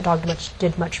pharmacy, and the dog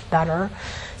did much better.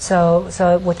 So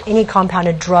with any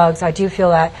compounded drugs, I do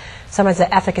feel that sometimes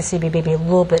the efficacy may be a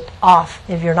little bit off.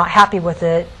 If you're not happy with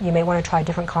it, you may want to try a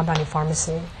different compounding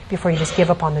pharmacy before you just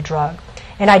give up on the drug.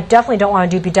 And I definitely don't want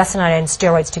to do budesonide and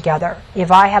steroids together.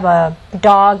 If I have a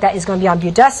dog that is going to be on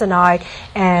budesonide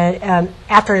and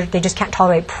after they just can't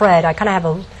tolerate pred, I kind of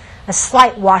have a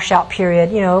slight washout period,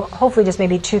 hopefully just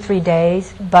maybe 2-3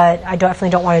 days, but I definitely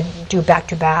don't want to do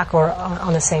back-to-back or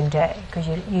on the same day, because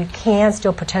you can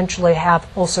still potentially have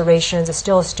ulcerations. It's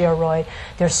still a steroid.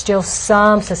 There's still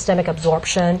some systemic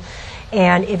absorption.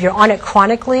 And if you're on it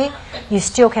chronically, you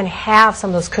still can have some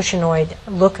of those cushionic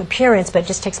look appearance, but it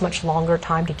just takes much longer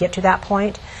time to get to that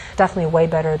point. Definitely way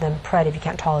better than pred if you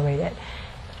can't tolerate it.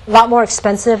 A lot more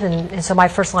expensive, and so my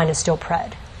first line is still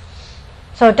pred.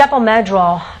 So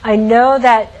Depomedrol, I know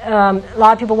that a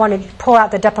lot of people want to pull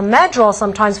out the Depomedrol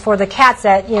sometimes for the cats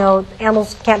that,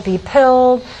 animals can't be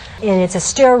pilled, and it's a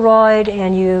steroid,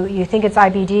 and you think it's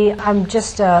IBD. I'm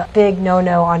just a big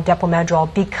no-no on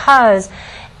Depomedrol because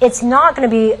it's not going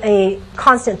to be a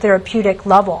constant therapeutic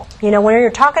level. When you're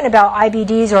talking about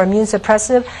IBDs or immune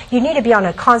suppressive, you need to be on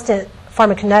a constant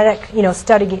pharmacokinetic,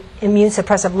 studied immune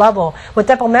suppressive level. With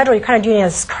Depomedrol, you're kind of doing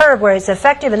this curve where it's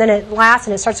effective and then it lasts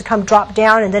and it starts to drop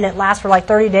down and then it lasts for like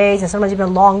 30 days and sometimes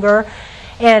even longer.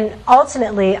 And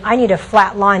ultimately, I need a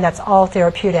flat line that's all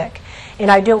therapeutic. And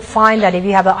I don't find that if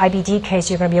you have an IBD case,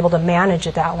 you're going to be able to manage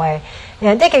it that way.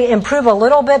 And they can improve a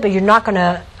little bit, but you're not going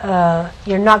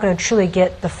to truly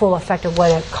get the full effect of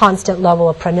what a constant level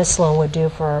of prednisolone would do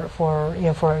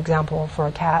for example, for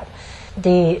a cat.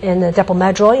 In the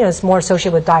Depomedrol, it's more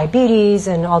associated with diabetes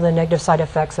and all the negative side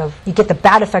effects of, you get the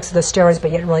bad effects of the steroids,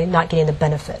 but you're really not getting the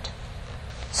benefit.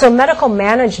 So medical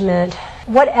management,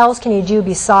 what else can you do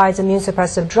besides immune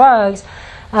suppressive drugs?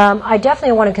 I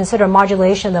definitely want to consider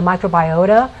modulation of the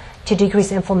microbiota to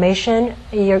decrease inflammation.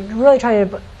 You're really trying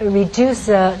to reduce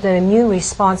the immune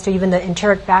response to even the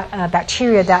enteric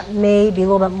bacteria that may be a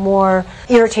little bit more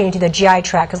irritating to the GI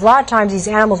tract. Because a lot of times these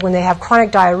animals, when they have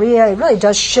chronic diarrhea, it really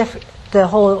does shift the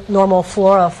whole normal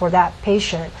flora for that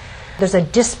patient. There's a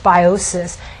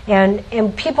dysbiosis.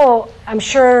 And people, I'm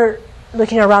sure,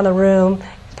 looking around the room,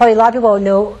 probably a lot of people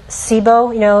know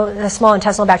SIBO, the small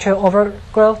intestinal bacterial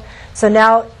overgrowth. So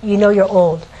now you're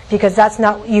old because that's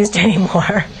not used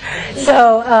anymore.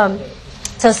 So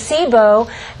So SIBO,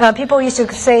 people used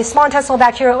to say small intestinal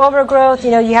bacterial overgrowth,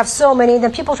 you have so many.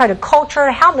 Then people try to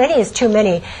culture, how many is too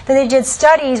many? Then they did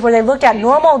studies where they looked at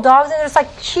normal dogs, and there's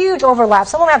like huge overlap.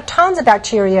 Some of them have tons of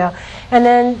bacteria,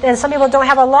 and some people don't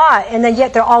have a lot, and then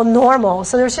yet they're all normal.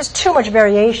 So there's just too much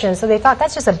variation. So they thought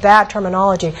that's just a bad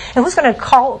terminology. And who's going to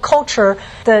culture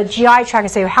the GI tract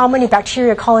and say, how many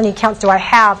bacteria colony counts do I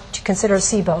have to consider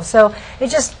SIBO? So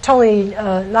it's just totally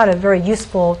not a very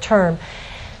useful term.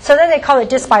 So then they call it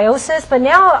dysbiosis, but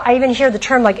now I even hear the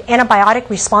term like antibiotic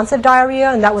responsive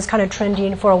diarrhea, and that was kind of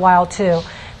trending for a while too.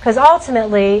 Because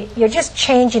ultimately, you're just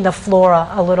changing the flora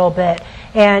a little bit.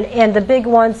 And the big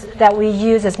ones that we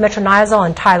use is metronidazole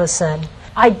and tylosin.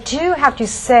 I do have to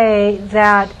say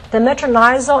that the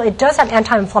metronidazole, it does have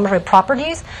anti-inflammatory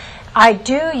properties. I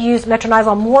do use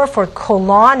metronidazole more for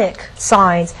colonic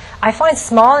signs. I find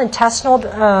small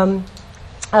intestinal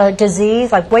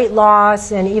disease, like weight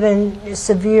loss and even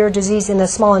severe disease in the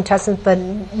small intestine, but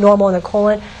normal in the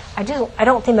colon, I don't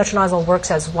think metronidazole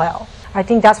works as well. I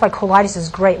think that's why colitis is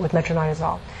great with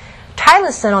metronidazole.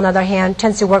 Tylosin, on the other hand,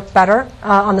 tends to work better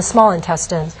on the small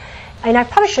intestines. And I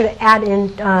probably should add in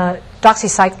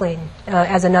doxycycline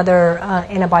as another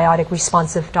antibiotic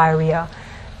responsive diarrhea.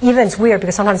 Even it's weird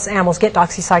because sometimes animals get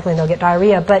doxycycline, they'll get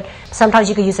diarrhea, but sometimes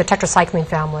you could use the tetracycline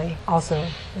family also.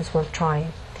 It's worth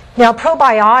trying. Now,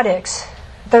 probiotics,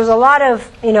 there's a lot of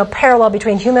parallel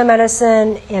between human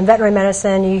medicine and veterinary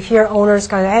medicine. You hear owners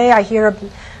going, hey, I hear,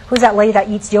 who's that lady that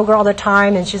eats yogurt all the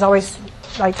time, and she's always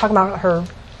like talking about her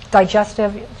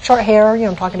digestive, short hair,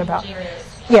 I'm talking about.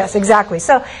 Yes, exactly.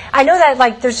 So I know that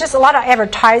like there's just a lot of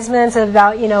advertisements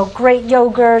about great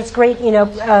yogurts, great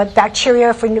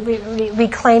bacteria for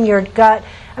reclaim your gut.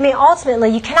 I mean, ultimately,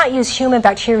 you cannot use human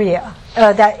bacteria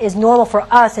that is normal for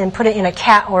us and put it in a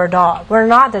cat or a dog. We're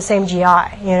not the same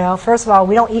GI. First of all,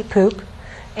 we don't eat poop,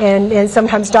 and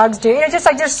sometimes dogs do. Just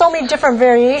like there's so many different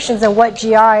variations in what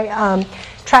GI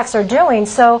tracts are doing.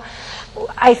 So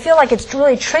I feel like it's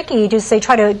really tricky to say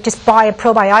try to just buy a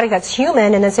probiotic that's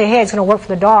human and then say, hey, it's going to work for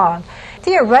the dog.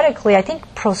 Theoretically, I think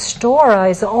Prostora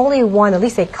is the only one, at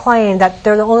least they claim, that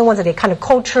they're the only ones that they kind of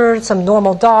cultured some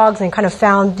normal dogs and kind of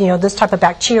found, this type of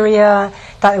bacteria,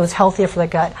 thought it was healthier for the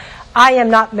gut. I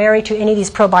am not married to any of these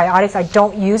probiotics. I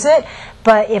don't use it.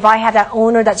 But if I have that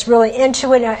owner that's really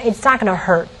into it, it's not going to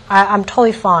hurt. I'm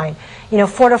totally fine.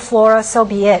 Fortiflora, so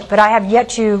be it. But I have yet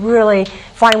to really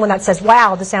find one that says,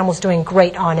 wow, this animal's doing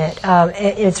great on it.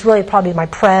 It's really probably my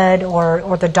pred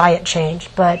or the diet change.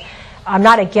 But I'm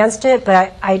not against it,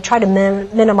 but I try to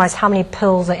minimize how many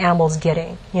pills the animal's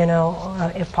getting,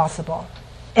 if possible.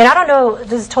 And I don't know,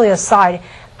 this is totally aside,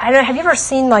 I don't know, have you ever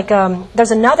seen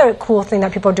there's another cool thing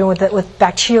that people are doing with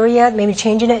bacteria, maybe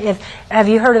changing it. Have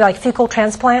you heard of fecal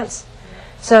transplants?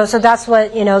 So that's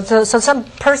what, so some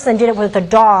person did it with a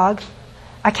dog.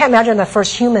 I can't imagine the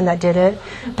first human that did it,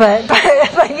 but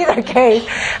either case,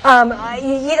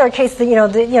 they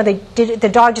did it, the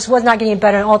dog just was not getting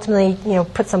better, and ultimately,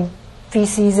 put some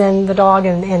feces in the dog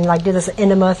and did this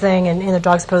enema thing, and the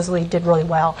dog supposedly did really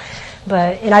well.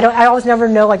 And I always never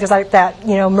know, there's that,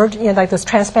 like those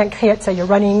transplant kits that you're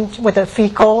running with a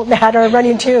fecal matter,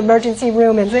 running to emergency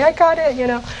room and say, I got it,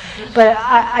 But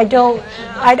I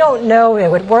don't know if it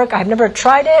would work. I've never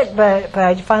tried it, but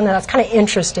I find that's kind of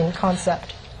interesting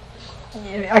concept.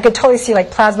 I could totally see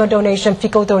plasma donation,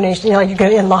 fecal donation, you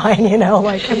get in line,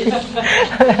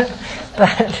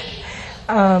 but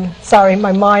sorry,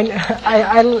 my mind,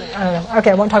 I don't know.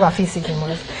 Okay, I won't talk about feces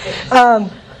anymore.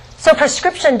 So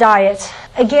prescription diets,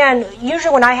 again,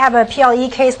 usually when I have a PLE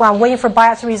case, when I'm waiting for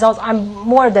biopsy results, I'm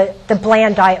more the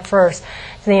bland diet first.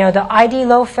 So, the ID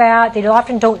low fat, they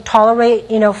often don't tolerate,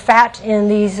 fat in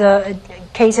these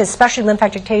cases, especially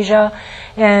lymphectasia.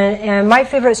 And my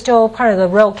favorite is still kind of the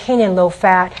Royal Canin low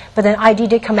fat, but then ID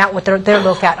did come out with their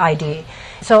low fat ID.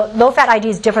 So low fat ID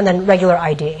is different than regular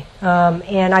ID.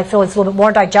 And I feel it's a little bit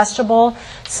more digestible,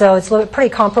 so it's a little bit pretty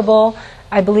comparable.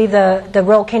 I believe the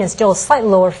Royal Canin is still a slightly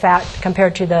lower fat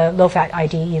compared to the low fat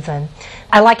ID even.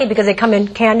 I like it because they come in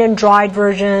canned and dried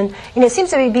version, and it seems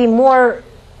to be more,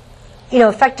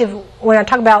 effective when I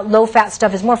talk about low fat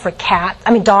stuff is more for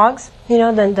dogs,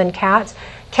 than cats.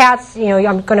 Cats,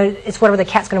 it's whatever the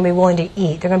cat's going to be willing to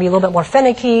eat. They're going to be a little bit more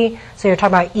finicky. So you're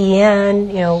talking about EN,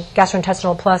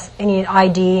 gastrointestinal plus any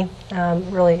ID,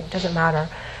 really doesn't matter.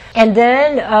 And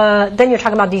then you're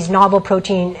talking about these novel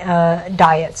protein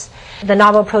diets. The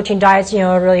novel protein diets,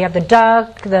 really have the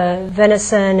duck, the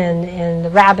venison, and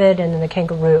the rabbit, and then the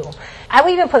kangaroo. I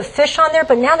would even put fish on there,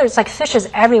 but now there's like fishes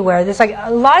everywhere. There's like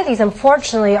a lot of these,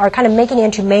 unfortunately, are kind of making it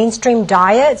into mainstream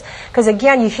diets. Because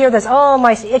again, you hear this, oh,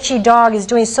 my itchy dog is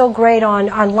doing so great on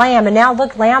lamb, and now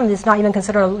look, lamb is not even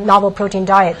considered a novel protein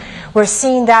diet. We're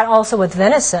seeing that also with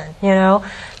venison, you know.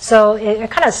 So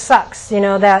it kind of sucks, you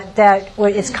know, that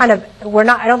it's kind of,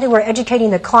 I don't think we're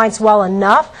educating the clients well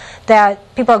enough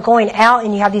that people are going out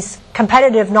and you have these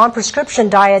competitive non-prescription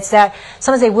diets that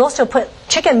sometimes they will still put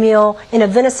chicken meal in a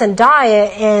venison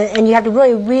diet, and you have to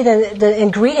really read the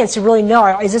ingredients to really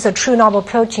know, is this a true novel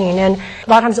protein? And a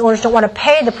lot of times owners don't want to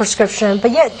pay the prescription,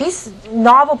 but yet these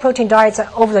novel protein diets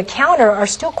over the counter are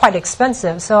still quite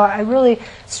expensive. So I really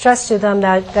stress to them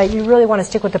that you really want to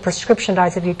stick with the prescription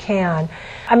diets if you can.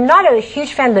 I'm not a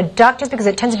huge fan of the duck just because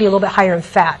it tends to be a little bit higher in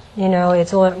fat. You know,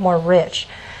 it's a little bit more rich.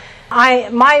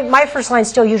 My first line is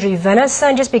still usually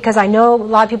venison, just because I know a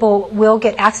lot of people will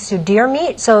get access to deer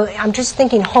meat. So I'm just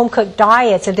thinking home cooked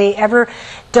diets. If they ever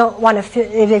don't want to,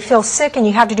 if they feel sick and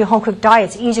you have to do home cooked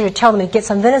diets, it's easier to tell them to get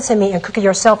some venison meat and cook it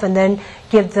yourself, and then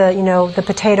give the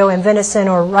potato and venison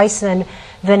or rice and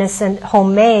venison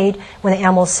homemade when the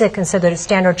animal's sick instead of the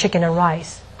standard chicken and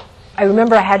rice. I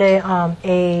remember I had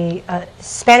a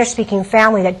Spanish-speaking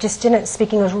family that just didn't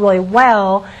speak English really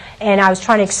well, and I was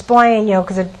trying to explain, you know,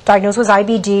 because the diagnosis was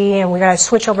IBD, and we got to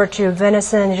switch over to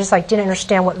venison. They just like didn't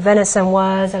understand what venison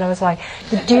was, and I was like,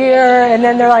 deer, and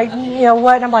then they're like, you know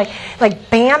what? And I'm like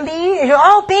Bambi? And you go,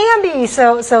 oh, Bambi!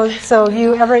 So if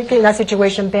you ever get in that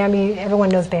situation, Bambi, everyone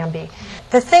knows Bambi.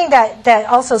 The thing that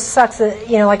also sucks,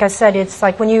 you know, like I said, it's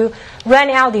like when you run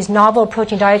out these novel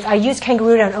protein diets. I use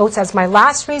kangaroo and oats as my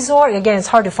last resort. Again, it's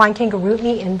hard to find kangaroo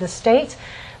meat in the States.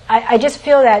 I just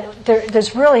feel that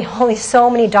there's really only so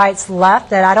many diets left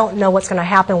that I don't know what's going to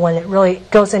happen when it really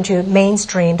goes into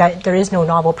mainstream, that there is no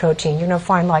novel protein. You're going to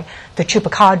find like the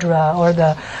chupacabra or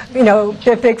the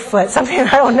Bigfoot, something,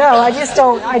 I don't know. I just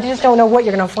don't know what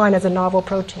you're going to find as a novel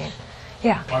protein.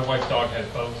 Yeah. My wife's dog has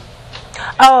both.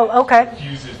 Oh, okay.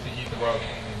 Refuses to eat the raw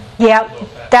cane. Yeah,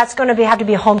 that's going to have to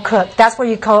be home cooked. That's where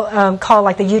you call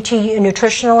like the UT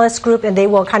nutritionalist group, and they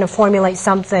will kind of formulate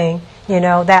something, you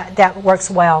know, that works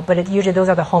well. But usually those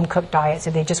are the home cooked diets,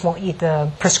 if they just won't eat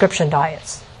the prescription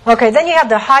diets. Okay, then you have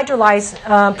the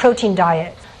hydrolyzed protein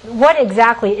diet. What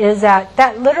exactly is that?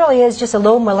 That literally is just a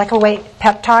low molecular weight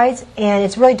peptides, and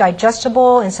it's really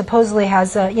digestible and supposedly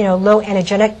has low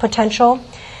antigenic potential.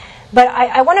 But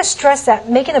I want to stress that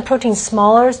making the protein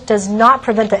smaller does not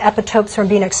prevent the epitopes from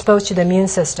being exposed to the immune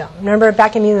system. Remember,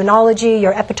 back in immunology,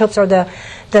 your epitopes are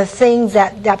the things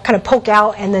that kind of poke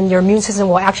out, and then your immune system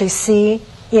will actually see,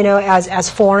 you know, as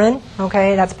foreign.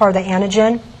 Okay, that's part of the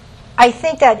antigen. I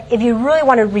think that if you really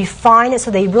want to refine it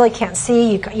so they really can't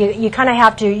see, you kind of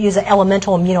have to use an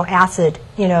elemental amino acid,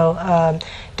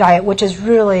 diet, which is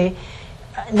really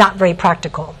not very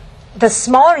practical. The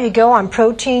smaller you go on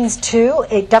proteins too,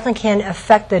 it definitely can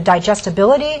affect the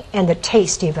digestibility and the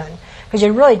taste even, because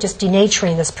you're really just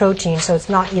denaturing this protein, so it's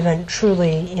not even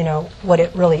truly, what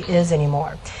it really is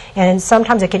anymore. And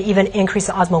sometimes it can even increase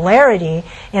the osmolarity,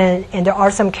 and there are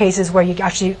some cases where you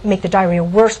actually make the diarrhea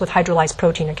worse with hydrolyzed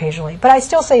protein occasionally. But I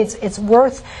still say it's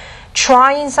worth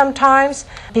trying sometimes,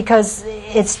 because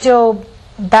it's still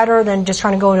better than just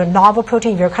trying to go to a novel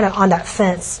protein if you're kind of on that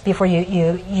fence before you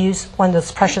use one of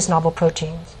those precious novel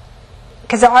proteins.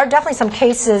 Because there are definitely some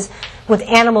cases with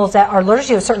animals that are allergic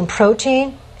to a certain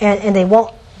protein, and they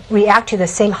won't react to the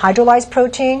same hydrolyzed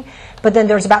protein, but then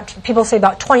people say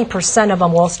about 20% of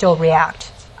them will still react.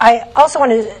 I also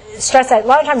want to stress that a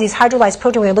lot of times these hydrolyzed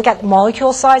protein, when you look at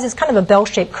molecule size, it's kind of a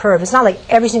bell-shaped curve. It's not like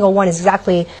every single one is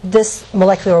exactly this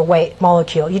molecular weight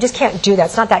molecule. You just can't do that.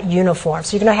 It's not that uniform.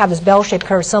 So you're going to have this bell-shaped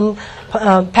curve. Some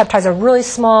peptides are really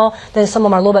small, then some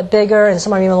of them are a little bit bigger, and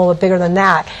some are even a little bit bigger than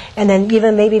that. And then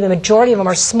even maybe the majority of them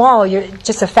are small.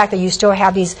 Just the fact that you still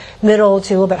have these middle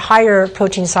to a little bit higher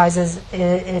protein sizes,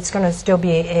 it's going to still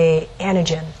be an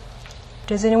antigen.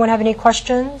 Does anyone have any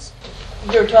questions?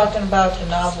 You're talking about the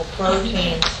novel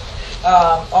proteins.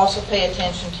 Also pay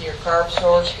attention to your carb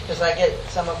source, because I get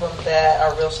some of them that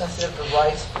are real sensitive to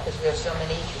rice, because we have so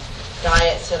many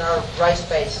diets that are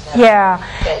rice-based now. Yeah.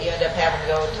 That you end up having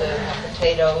to go to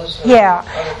potatoes or yeah.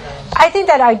 other things. I think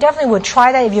that I definitely would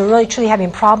try that if you're really truly having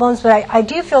problems, but I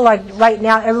do feel like right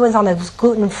now everyone's on this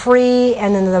gluten-free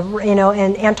and then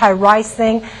and anti-rice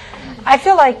thing. I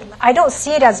feel like I don't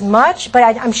see it as much, but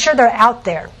I'm sure they're out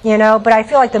there, But I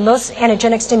feel like the most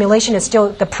antigenic stimulation is still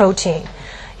the protein.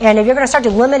 And if you're going to start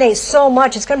to eliminate so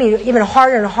much, it's going to be even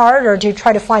harder and harder to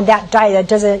try to find that diet that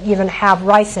doesn't even have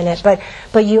rice in it.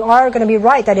 But you are going to be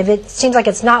right that if it seems like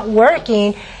it's not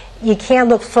working, you can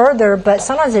look further, but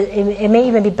sometimes it may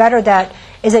even be better that,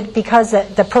 is it because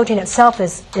the protein itself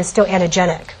is still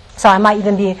antigenic? So I might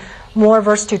even be more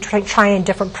averse to trying a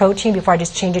different protein before I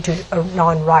just change it to a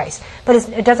non-rice. But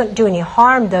it doesn't do any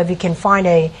harm, though, if you can find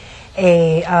a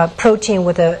protein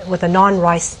with a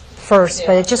non-rice first,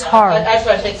 but it's just hard. I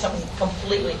try to take something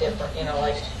completely different,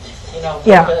 like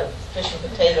Yeah. a fish and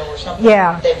potato or something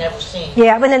they've never seen.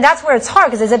 Yeah, but then that's where it's hard,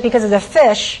 because is it because of the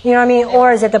fish, you know what I mean,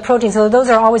 or is it the protein? So those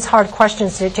are always hard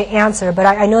questions to answer, but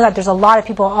I know that there's a lot of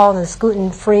people all on this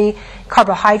gluten-free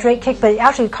carbohydrate kick, but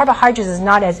actually carbohydrates is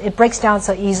not as, it breaks down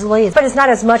so easily, but it's not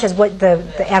as much as what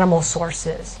the animal source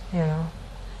is,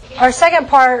 Our second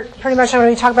part, pretty much I'm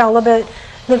going to talk about a little bit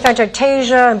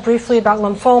lymphangiectasia and briefly about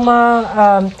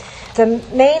lymphoma. The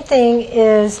main thing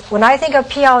is, when I think of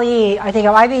PLE, I think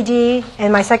of IBD,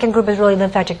 and my second group is really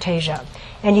lymphangiectasia.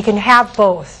 And you can have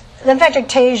both.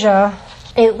 Lymphangiectasia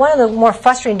is one of the more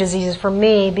frustrating diseases for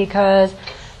me because,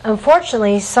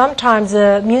 unfortunately, sometimes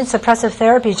the immune suppressive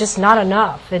therapy is just not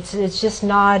enough. It's just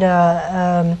not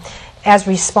as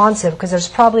responsive, because there's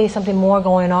probably something more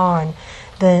going on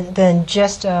than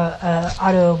just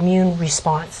autoimmune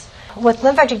response. With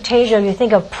lymphangiectasia, you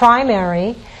think of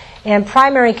primary, and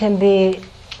primary can be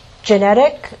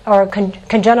genetic or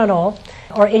congenital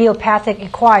or idiopathic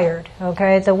acquired.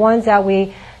 Okay, the ones that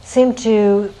we seem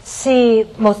to see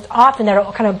most often that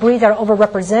are kind of breeds that are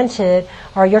overrepresented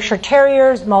are Yorkshire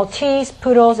Terriers, Maltese,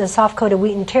 Poodles, and soft-coated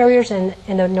Wheaten Terriers, and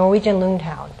the Norwegian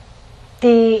Loonhound.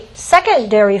 The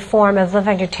secondary form of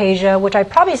lymphangiectasia, which I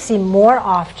probably see more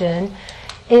often,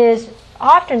 is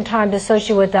oftentimes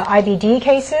associated with the IBD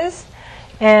cases,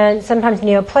 and sometimes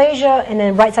neoplasia, and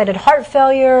then right-sided heart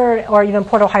failure, or even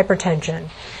portal hypertension.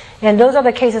 And those are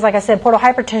the cases, like I said, portal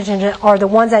hypertension are the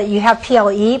ones that you have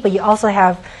PLE, but you also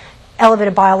have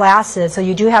elevated bile acids. So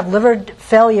you do have liver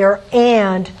failure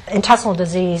and intestinal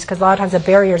disease, because a lot of times the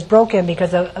barrier is broken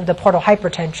because of the portal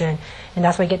hypertension, and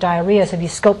that's why you get diarrhea. So if you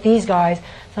scope these guys,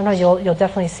 sometimes you'll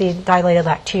definitely see dilated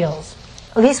lacteals.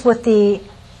 At least with the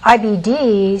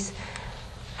IBDs,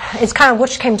 it's kind of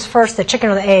which comes first, the chicken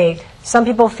or the egg. Some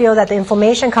people feel that the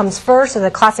inflammation comes first, so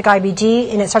the classic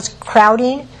IBD, and it starts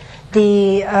crowding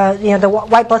the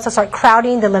white blood cells start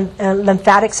crowding the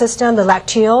lymphatic system, the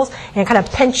lacteals, and it kind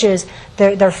of pinches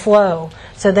their flow.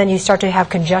 So then you start to have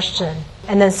congestion.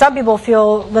 And then some people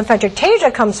feel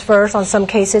lymphangiectasia comes first on some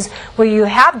cases where you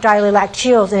have dilated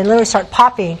lacteals and they literally start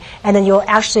popping, and then you'll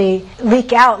actually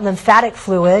leak out lymphatic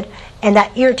fluid, and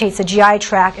that irritates the GI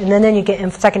tract, and then you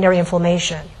get secondary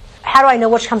inflammation. How do I know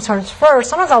which comes first?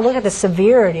 Sometimes I'll look at the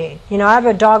severity. I have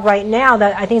a dog right now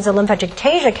that I think is a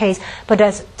lymphangiectasia case, but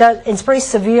it's pretty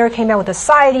severe. Came out with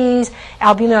ascites,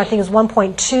 albumin I think is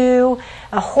 1.2,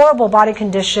 a horrible body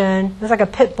condition. It was like a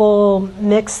pit bull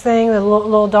mix thing, a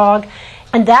little dog.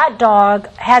 And that dog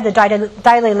had the dilated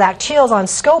lacteals on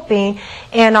scoping,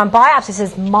 and on biopsy it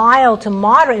says mild to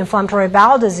moderate inflammatory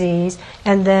bowel disease,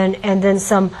 and then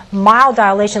some mild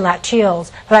dilation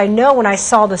lacteals. But I know when I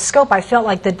saw the scope, I felt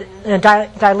like the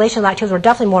dilation lacteals were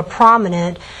definitely more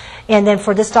prominent. And then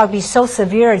for this dog to be so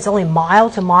severe, it's only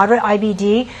mild to moderate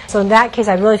IBD. So in that case,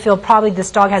 I really feel probably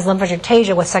this dog has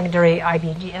lymphangiectasia with secondary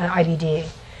IBD.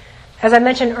 As I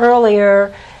mentioned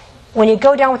earlier, when you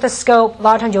go down with the scope, a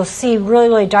lot of times you'll see really,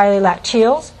 really dilated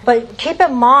lacteals. But keep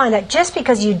in mind that just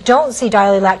because you don't see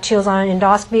dilated lacteals on an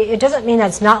endoscopy, it doesn't mean that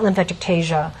it's not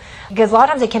lymphangiectasia. Because a lot of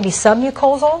times it can be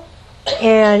submucosal,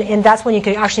 and that's when you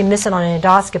can actually miss it on an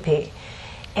endoscopy.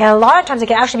 And a lot of times it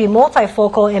can actually be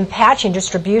multifocal in patch and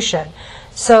distribution.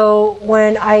 So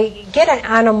when I get an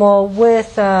animal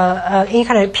with any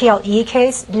kind of PLE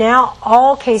case, now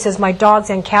all cases, my dogs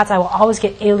and cats, I will always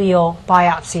get ileal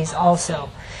biopsies also.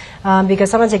 Because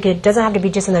sometimes it doesn't have to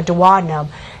be just in the duodenum.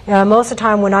 Most of the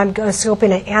time when I'm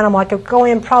scoping an animal, I could go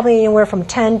in probably anywhere from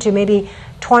 10 to maybe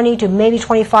 20 to maybe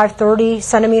 25, 30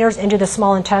 centimeters into the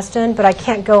small intestine, but I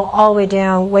can't go all the way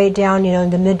down,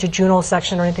 in the mid-jejunal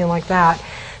section or anything like that.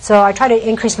 So I try to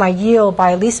increase my yield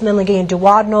by at least minimally getting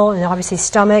duodenal and obviously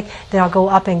stomach. Then I'll go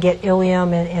up and get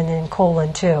ileum and then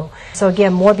colon too. So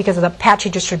again, more because of the patchy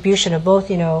distribution of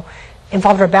both,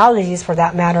 inflammatory bowel disease for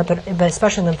that matter, but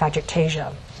especially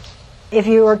lymphangiectasia. If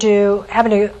you were to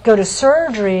happen to go to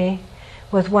surgery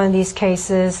with one of these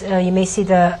cases, you may see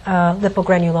the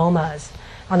lipogranulomas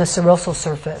on the serosal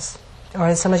surface,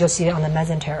 or sometimes you'll see it on the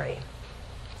mesentery.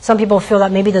 Some people feel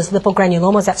that maybe those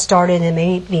lipogranulomas that started and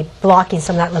may be blocking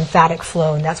some of that lymphatic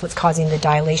flow, and that's what's causing the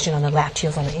dilation on the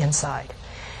lacteals on the inside.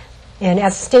 And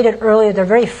as stated earlier, they're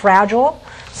very fragile.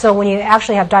 So when you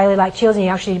actually have dilated lacteals and you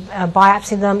actually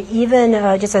biopsy them, even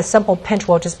just a simple pinch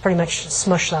will just pretty much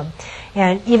smush them.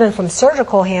 And even from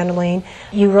surgical handling,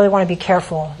 you really want to be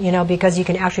careful, because you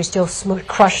can actually still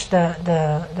crush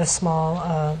the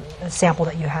small sample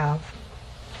that you have.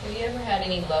 Have you ever had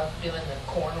any luck doing the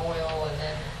corn oil and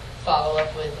then follow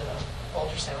up with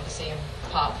ultrasound to see them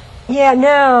pop? Yeah,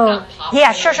 no. Not pop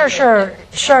Yeah,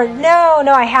 sure. No,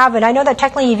 I haven't. I know that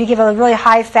technically if you give a really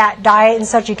high-fat diet and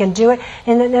such, you can do it.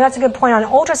 And that's a good point. On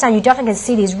ultrasound, you definitely can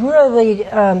see these really,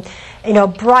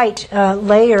 bright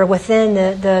layer within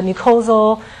the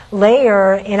mucosal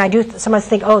layer. And I do sometimes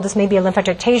think, this may be a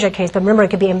lymphangiectasia case, but remember, it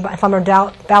could be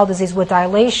inflammatory bowel disease with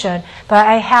dilation. But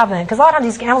I haven't, because a lot of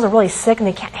times these animals are really sick and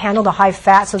they can't handle the high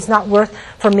fat, so it's not worth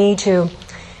for me to...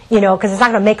 because it's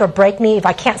not going to make or break me. If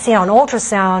I can't see it on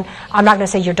ultrasound, I'm not going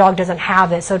to say your dog doesn't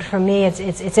have it. So for me,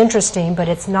 it's interesting, but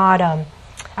it's not.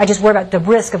 I just worry about the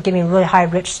risk of giving really high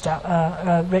rich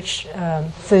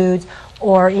foods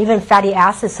or even fatty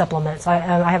acid supplements. I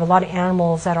have a lot of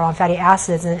animals that are on fatty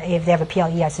acids, and if they have a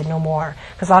PLE, I said no more,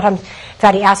 because a lot of times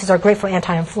fatty acids are great for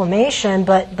anti-inflammation,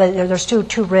 but they're still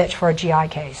too rich for a GI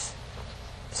case.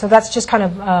 So that's just kind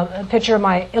of a picture of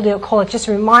my ileocolic, just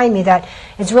to remind me that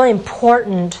it's really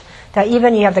important that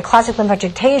even you have the classic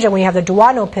lymphangiectasia when you have the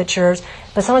duodenal pictures,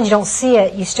 but sometimes you don't see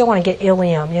it, you still want to get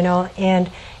ileum,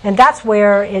 and that's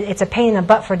where it's a pain in the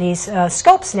butt for these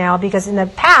scopes now, because in the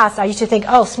past I used to think,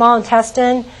 small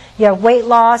intestine, you have weight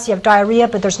loss, you have diarrhea,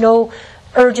 but there's no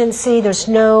urgency, there's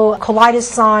no colitis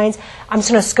signs, I'm just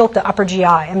going to scope the upper GI.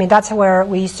 I mean, that's where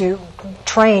we used to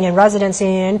train in residency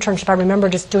and internship. I remember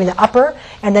just doing the upper,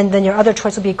 and then your other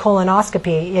choice would be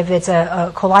colonoscopy if it's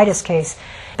a colitis case.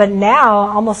 But now,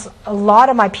 almost a lot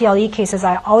of my PLE cases,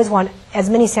 I always want as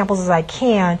many samples as I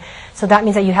can, so that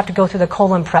means that you have to go through the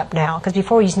colon prep now, because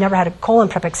before we just never had a colon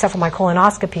prep except for my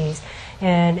colonoscopies.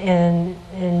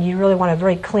 And you really want a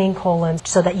very clean colon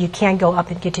so that you can go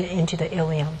up and get into the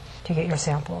ileum to get your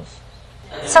samples.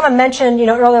 Someone mentioned,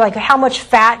 earlier, like how much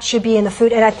fat should be in the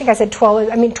food, and I think I said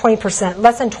 20%,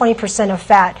 less than 20% of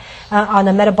fat on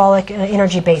a metabolic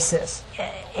energy basis.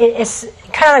 It's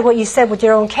kind of like what you said with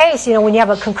your own case, when you have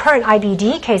a concurrent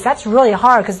IBD case, that's really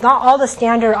hard, because not all the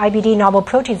standard IBD novel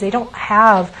proteins, they don't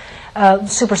have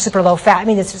super low fat. I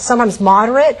mean, it's sometimes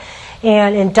moderate,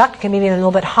 and in duck can be a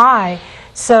little bit high.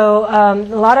 So a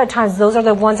lot of times those are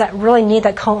the ones that really need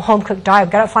that home-cooked diet.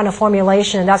 We've got to find a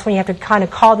formulation, and that's when you have to kind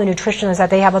of call the nutritionists that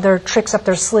they have other tricks up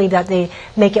their sleeve, that they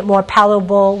make it more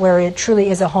palatable, where it truly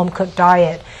is a home-cooked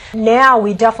diet. Now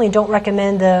we definitely don't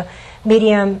recommend the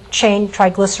medium-chain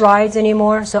triglycerides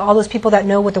anymore. So all those people that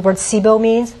know what the word SIBO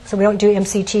means, so we don't do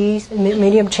MCTs,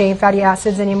 medium-chain fatty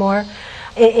acids anymore.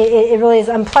 It really is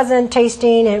unpleasant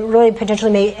tasting. It really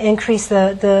potentially may increase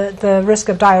the risk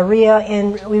of diarrhea.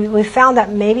 And we found that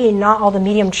maybe not all the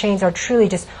medium chains are truly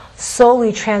just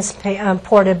solely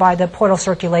transported by the portal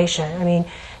circulation. I mean,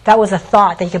 that was a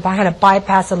thought that you could kind of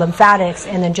bypass the lymphatics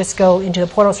and then just go into the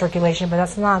portal circulation, but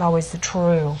that's not always the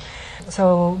true.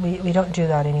 So we don't do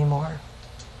that anymore.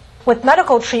 With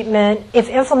medical treatment, if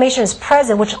inflammation is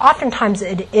present, which oftentimes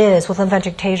it is with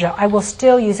lymphangiectasia, I will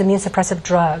still use immune suppressive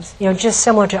drugs, just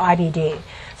similar to IBD.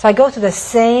 So I go through the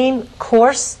same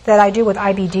course that I do with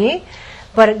IBD,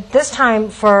 but at this time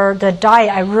for the diet,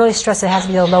 I really stress it has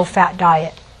to be a low-fat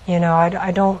diet.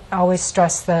 I don't always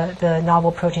stress the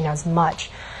novel protein as much.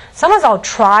 Sometimes I'll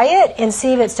try it and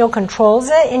see if it still controls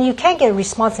it, and you can get a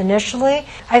response initially.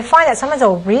 I find that sometimes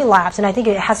it'll relapse, and I think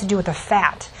it has to do with the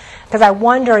fat. Because I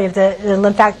wonder if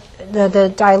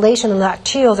the dilation in the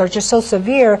lacteals are just so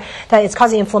severe that it's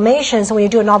causing inflammation. So when you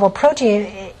do a novel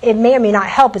protein, it may or may not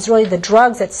help. It's really the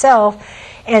drugs itself.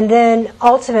 And then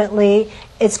ultimately,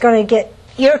 it's going to get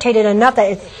irritated enough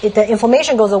that the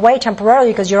inflammation goes away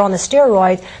temporarily because you're on the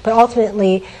steroids, but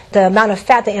ultimately the amount of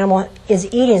fat the animal is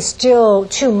eating is still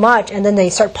too much, and then they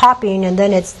start popping, and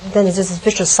then it's just this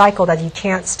vicious cycle that you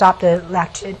can't stop the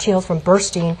lacteals from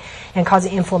bursting and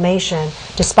causing inflammation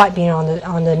despite being on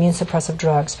the immune suppressive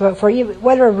drugs. But for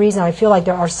whatever reason, I feel like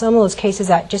there are some of those cases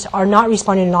that just are not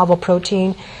responding to novel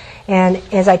protein. And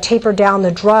as I taper down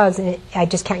the drugs, I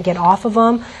just can't get off of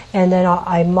them, and then I'll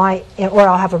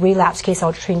have a relapse case.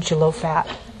 I'll change to low fat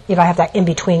if I have that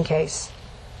in-between case.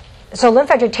 So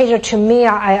lymphangiectasia, to me,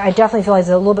 I definitely feel like it's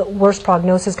a little bit worse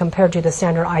prognosis compared to the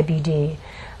standard IBD.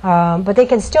 But they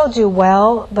can still do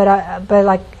well, but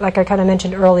like I kind of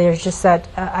mentioned earlier, it's just that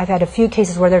I've had a few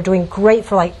cases where they're doing great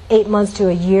for like 8 months to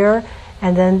a year,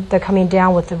 and then they're coming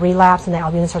down with the relapse, and the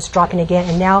albumin starts dropping again,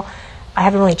 and now I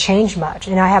haven't really changed much.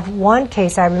 And I have one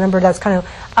case I remember that's kind of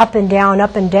up and down,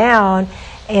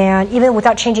 and even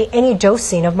without changing any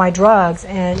dosing of my drugs.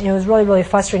 And it was really, really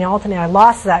frustrating. Ultimately, I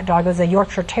lost that dog. It was a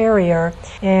Yorkshire Terrier,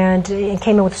 and it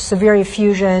came in with severe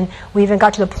effusion. We even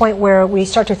got to the point where we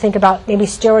start to think about maybe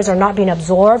steroids are not being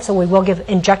absorbed, so we will give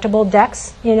injectable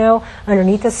Dex,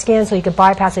 underneath the skin so you could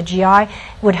bypass a GI. It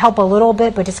would help a little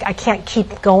bit, but just I can't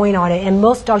keep going on it. And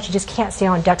most dogs, you just can't stay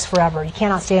on Dex forever. You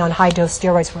cannot stay on high-dose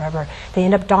steroids forever. They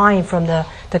end up dying from the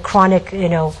chronic,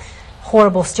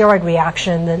 horrible steroid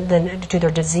reaction than to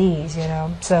their disease,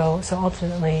 So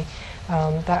ultimately,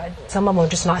 that some of them are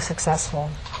just not successful.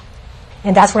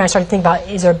 And that's when I started thinking about,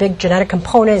 is there a big genetic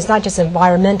component? It's not just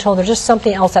environmental. There's just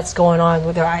something else that's going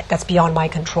on that's beyond my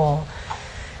control.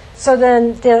 So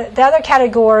then the other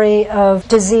category of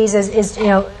diseases is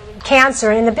cancer.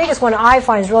 And the biggest one I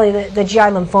find is really the GI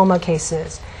lymphoma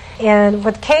cases. And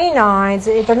with canines,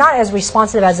 they're not as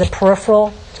responsive as the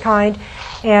peripheral kind.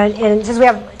 And since we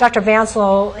have Dr.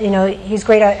 Vanslow, he's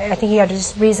great. I think he had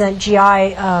just recent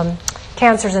GI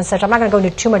cancers and such. I'm not going to go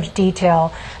into too much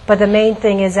detail, but the main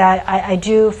thing is that I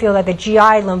do feel that the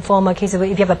GI lymphoma cases,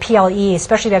 if you have a PLE,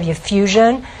 especially if you have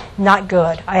effusion, not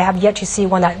good. I have yet to see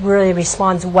one that really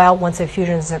responds well once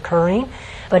effusion is occurring,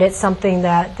 but it's something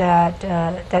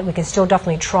that we can still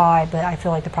definitely try, but I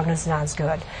feel like the prognosis is not as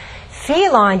good.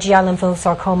 Feline GI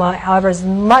lymphosarcoma, however, is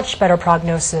much better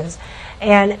prognosis.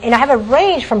 And I have a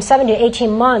range from 7 to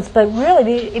 18 months, but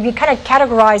really, if you kind of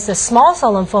categorize the small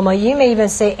cell lymphoma, you may even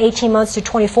say 18 months to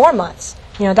 24 months.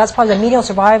 That's probably the median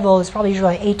survival is probably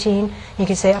usually 18. You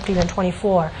can say up to even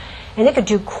 24. And they could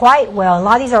do quite well. A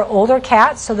lot of these are older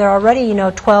cats, so they're already,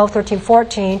 12, 13,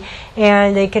 14,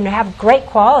 and they can have great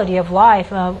quality of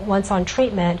life once on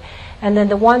treatment. And then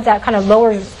the ones that kind of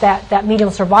lowers that median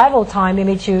survival time,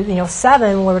 maybe to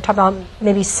 7, where we're talking about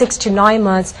maybe 6 to 9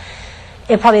 months,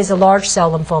 it probably is the large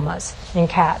cell lymphomas in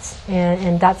cats,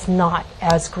 and that's not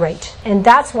as great. And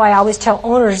that's why I always tell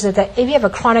owners that if you have a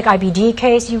chronic IBD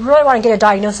case, you really want to get a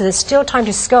diagnosis. It's still time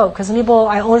to scope, because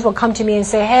owners will come to me and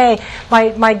say, hey,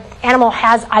 my animal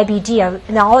has IBD.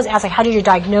 And I always ask, how did you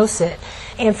diagnose it?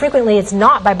 And frequently it's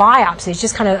not by biopsy. It's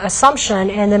just kind of assumption.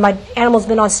 And then my animal's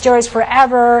been on steroids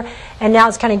forever, and now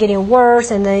it's kind of getting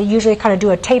worse, and they usually kind of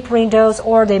do a tapering dose,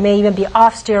 or they may even be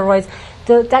off steroids.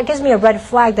 That gives me a red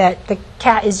flag that the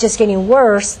cat is just getting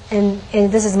worse, and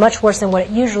this is much worse than what it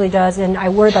usually does, and I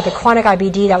worry about the chronic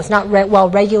IBD that was not well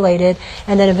regulated,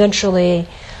 and then eventually,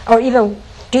 or even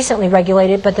decently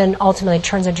regulated, but then ultimately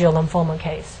turns into a lymphoma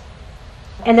case.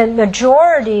 And the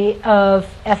majority of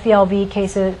FELV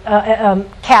cases,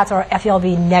 cats are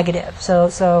FELV negative,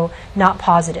 so not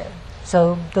positive.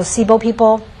 So those SIBO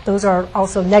people, those are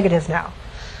also negative now.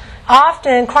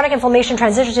 Often, chronic inflammation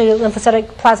transitions to lymphocytic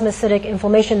plasmacytic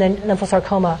inflammation, then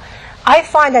lymphosarcoma. I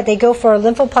find that they go for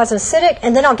lymphoplasmacytic,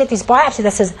 and then I'll get these biopsies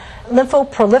that says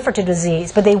lymphoproliferative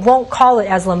disease, but they won't call it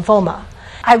as lymphoma.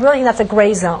 I really think that's a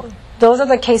gray zone. Those are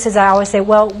the cases I always say,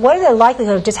 well, what is the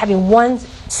likelihood of just having one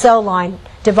cell line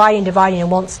dividing, and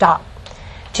won't stop?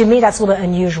 To me, that's a little bit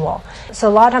unusual. So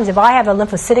a lot of times, if I have a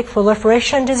lymphocytic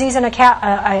proliferation disease in a cat,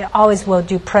 I always will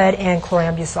do pred and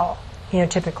chlorambucil,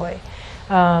 typically.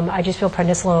 I just feel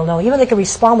prednisolone alone. Even though they can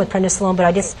respond with prednisolone, but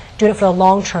I just do it for the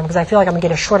long term because I feel like I'm going to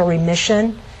get a shorter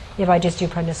remission if I just do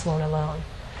prednisolone alone.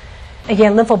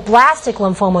 Again, lymphoblastic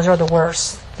lymphomas are the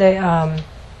worst.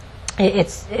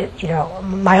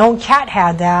 My own cat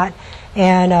had that,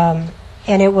 and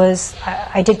it was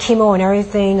I did chemo and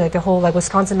everything, like the whole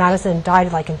Wisconsin-Madison, and died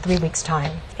in 3 weeks'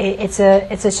 time. It's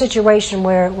a situation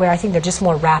where I think they're just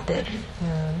more rapid.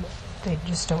 They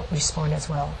just don't respond as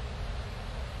well.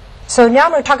 So now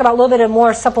I'm going to talk about a little bit of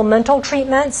more supplemental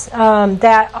treatments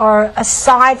that are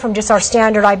aside from just our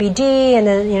standard IBD and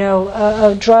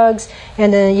then drugs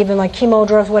and then even like chemo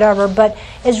drugs, whatever. But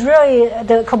it's really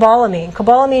the cobalamin.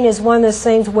 Cobalamin is one of those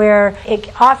things where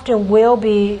it often will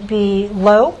be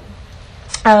low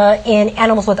in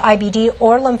animals with IBD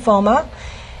or lymphoma.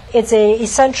 It's an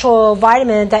essential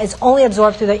vitamin that is only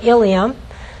absorbed through the ileum.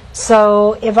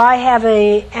 So if I have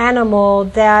an animal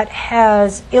that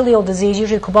has ileal disease,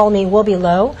 usually cobalamin will be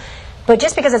low. But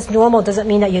just because it's normal doesn't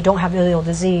mean that you don't have ileal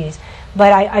disease.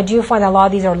 But I do find that a lot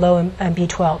of these are low in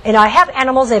B12. And I have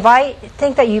animals, if I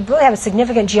think that you really have a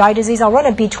significant GI disease, I'll run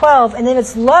a B12, and then if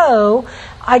it's low,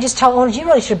 I just tell owners, you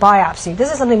really should biopsy.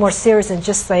 This is something more serious than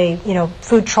just say,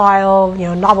 food trial,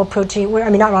 novel protein,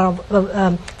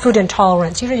 food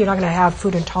intolerance. Usually you're not going to have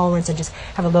food intolerance and just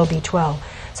have a low B12.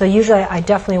 So usually I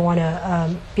definitely want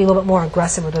to be a little bit more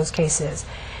aggressive with those cases.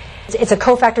 It's a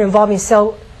cofactor involving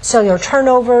cellular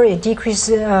turnover. It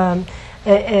decreases.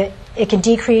 It can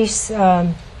decrease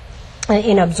in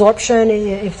absorption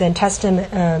if the intestine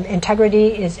integrity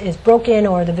is broken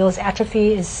or the villus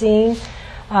atrophy is seen.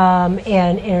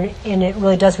 and it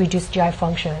really does reduce GI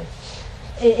function.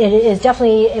 It is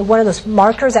definitely one of those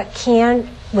markers that can,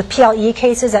 with PLE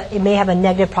cases, that it may have a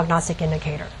negative prognostic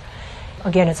indicator.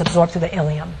 Again, it's absorbed through the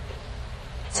ileum.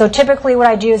 So typically what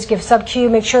I do is give sub-Q,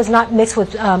 make sure it's not mixed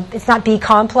with, it's not B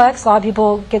complex. A lot of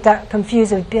people get that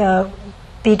confused with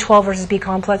B12 versus B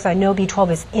complex. I know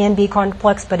B12 is in B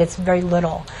complex, but it's very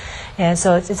little. And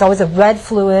so it's always a red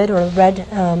fluid or a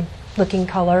red looking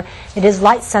color. It is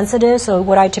light sensitive, so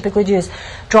what I typically do is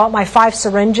draw out my 5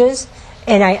 syringes,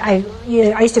 and I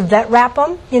used to vet wrap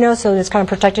them, so it's kind of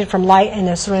protected from light in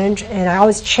the syringe, and I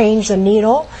always change the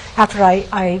needle after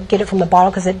I get it from the bottle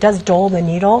because it does dull the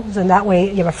needle, so that way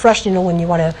you have a fresh needle when you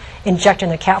want to inject in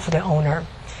the cat for the owner.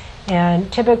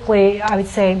 And typically, I would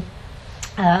say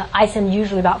I send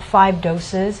usually about 5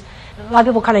 doses. A lot of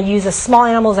people kind of use the small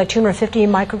animals like 250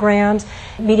 micrograms.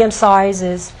 Medium size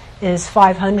is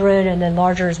 500, and then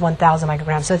larger is 1,000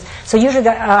 micrograms. So usually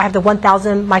I have the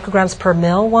 1,000 micrograms per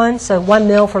mil one. So 1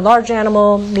 mil for large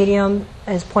animal, medium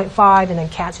is 0.5, and then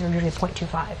cats are usually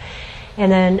 0.25.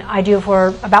 And then I do for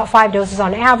about 5 doses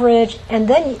on average. And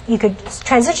then you could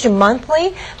transition to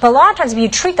monthly. But a lot of times if you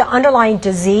treat the underlying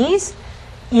disease,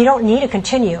 you don't need to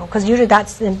continue because usually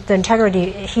that's the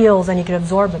integrity heals and you can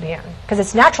absorb it again because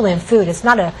it's naturally in food. It's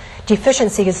not a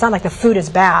deficiency. It's not like the food is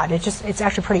bad. It's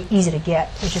actually pretty easy to get.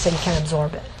 It's just that you can't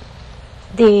absorb it.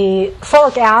 The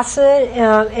folic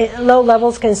acid, low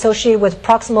levels can associate with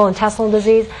proximal intestinal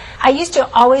disease. I used to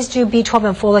always do B12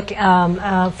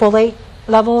 and folate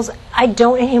levels. I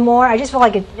don't anymore. I just feel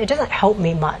like it doesn't help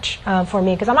me much for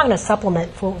me because I'm not going to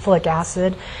supplement folic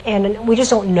acid, and we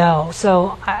just don't know.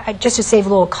 So just to save a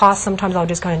little cost, sometimes I'll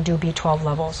just kind of do B12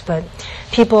 levels. But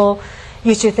people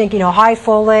used to think, high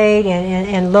folate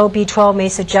and low B12 may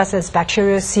suggest it's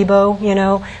bacterial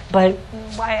SIBO, but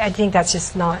I think that's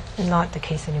just not the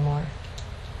case anymore.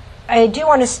 I do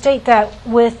want to state that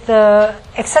with the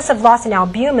excessive loss in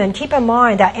albumin, keep in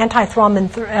mind that antithrombin,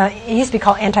 it used to be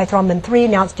called antithrombin 3,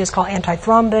 now it's just called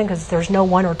antithrombin because there's no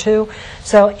 1 or 2.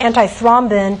 So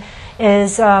antithrombin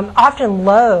is often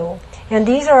low. And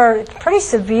these are pretty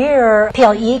severe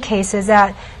PLE cases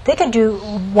that they can do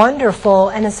wonderful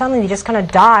and then suddenly they just kind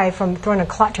of die from throwing a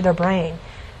clot to their brain.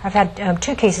 I've had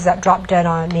 2 cases that dropped dead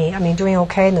on me. I mean, doing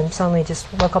okay, and then suddenly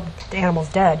just woke up, the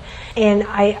animal's dead. And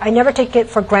I never take it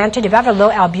for granted. If I have a low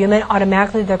albumin,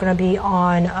 automatically they're going to be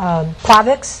on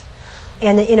Plavix.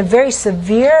 And in a very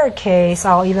severe case,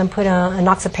 I'll even put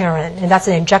enoxaparin, and that's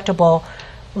an injectable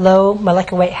low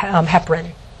molecular weight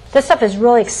heparin. This stuff is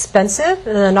really expensive,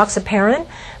 the enoxaparin,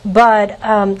 but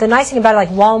the nice thing about it, like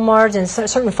Walmart and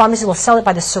certain pharmacies will sell it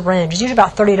by the syringe. It's usually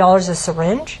about $30 a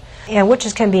syringe. And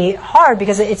which can be hard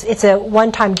because it's a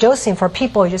one-time dosing for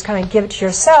people. You just kind of give it to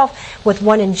yourself with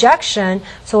 1 injection.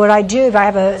 So what I do if I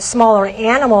have a smaller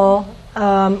animal,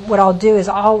 what I'll do is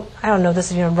I don't know if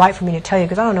this is even right for me to tell you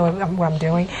because I don't know what I'm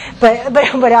doing, but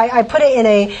I put it in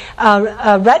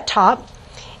a red top.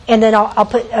 And then I'll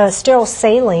put sterile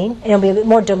saline, and it'll be a bit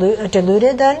more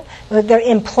diluted then. They're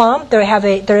in plum.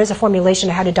 There is a formulation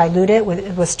of how to dilute it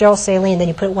with sterile saline, and then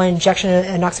you put 1 injection of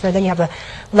enoxaparin. Then you have a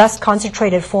less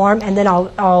concentrated form, and then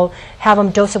I'll have them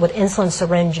dose it with insulin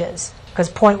syringes because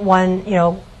 0.1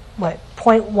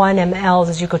 ml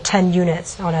is equal to 10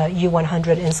 units on a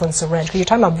U100 insulin syringe. Because you're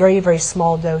talking about very, very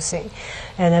small dosing.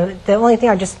 And the only thing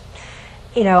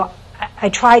I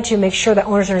try to make sure that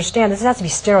owners understand this has to be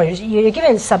sterile. You're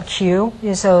giving sub-Q,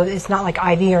 so it's not like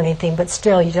IV or anything, but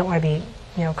still you don't want to be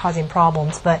causing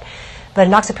problems. But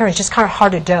enoxaparin is just kind of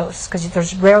hard to dose because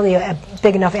there's rarely a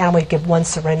big enough animal you give 1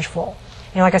 syringe full.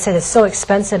 And like I said, it's so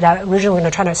expensive that originally we're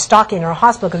going to try to stock it in our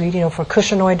hospital because for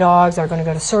cushion-oid dogs that are going to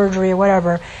go to surgery or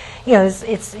whatever,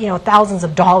 it's thousands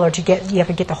of dollars to get. You have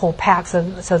to get the whole pack. So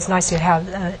it's nice to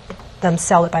have them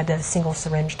sell it by the single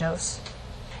syringe dose.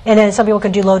 And then some people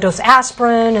can do low-dose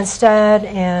aspirin instead,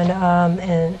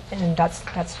 and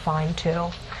that's fine too.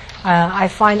 I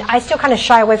find I still kind of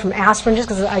shy away from aspirin just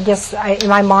because I guess in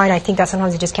my mind I think that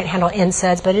sometimes you just can't handle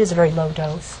NSAIDs, but it is a very low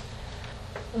dose.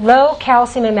 Low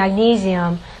calcium and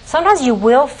magnesium. Sometimes you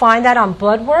will find that on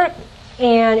blood work,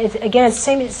 and it's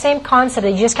the same concept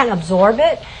that you just can't absorb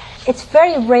it. It's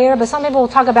very rare, but some people will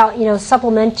talk about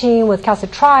supplementing with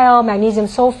calcitriol, magnesium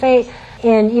sulfate,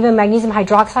 and even magnesium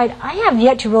hydroxide. I have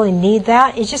yet to really need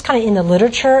that. It's just kind of in the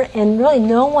literature, and really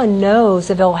no one knows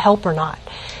if it'll help or not.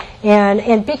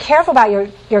 And be careful about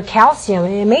your calcium.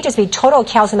 It may just be total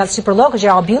calcium that's super low because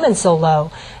your albumin's so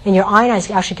low, and your ionize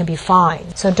actually can be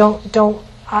fine. So don't.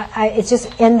 It's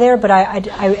just in there, but I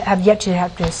have yet to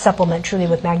have to supplement truly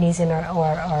with magnesium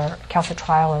or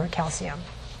calcitriol or calcium.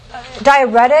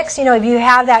 Diuretics, if you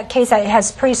have that case that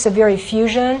has pretty severe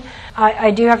effusion,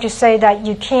 I do have to say that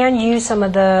you can use some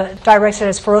of the diuretics such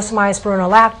as furosemide,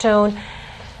 spironolactone.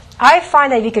 I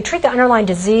find that if you could treat the underlying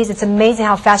disease, it's amazing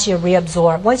how fast you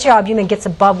reabsorb. Once your albumin gets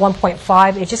above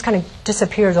 1.5, it just kind of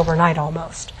disappears overnight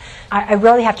almost. I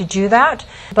rarely have to do that,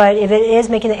 but if it is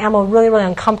making the animal really, really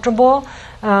uncomfortable,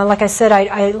 like I said,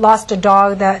 I lost a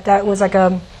dog that was like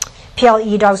a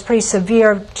PLE dog. It was pretty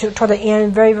severe toward the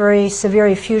end, very, very severe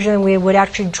effusion. We would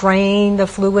actually drain the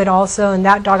fluid also, and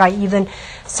that dog I even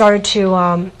started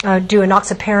to do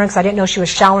enoxaparin because I didn't know she was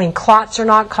showering clots or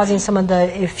not, causing some of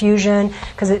the effusion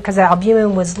because the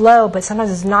albumin was low, but sometimes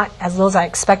it's not as low as I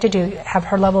expected to have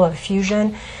her level of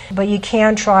effusion. But you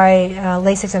can try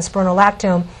Lasix and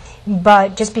spironolactone.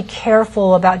 But just be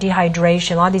careful about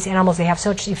dehydration. A lot of these animals, they have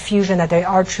so much effusion that they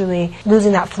are truly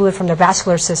losing that fluid from their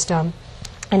vascular system.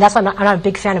 And that's why I'm not a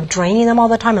big fan of draining them all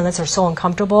the time unless they're so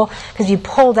uncomfortable. Because if you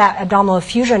pull that abdominal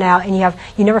effusion out and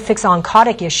you never fix the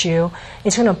oncotic issue,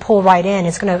 it's going to pull right in.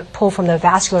 It's going to pull from the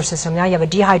vascular system. Now you have a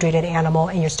dehydrated animal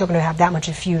and you're still going to have that much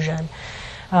effusion.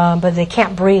 But they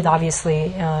can't breathe, obviously.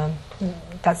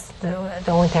 That's the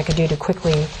only thing I could do to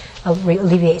quickly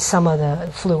alleviate some of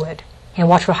the fluid. And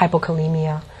watch for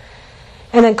hypokalemia.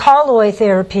 And then colloid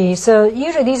therapy. So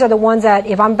usually these are the ones that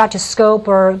if I'm about to scope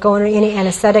or go under any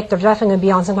anesthetic, they're definitely going to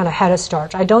be on some kind of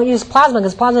head-of-starch. I don't use plasma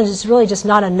because plasma is really just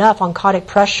not enough oncotic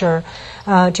pressure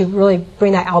to really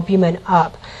bring that albumin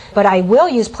up. But I will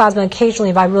use plasma occasionally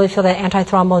if I really feel that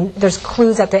antithrombin, there's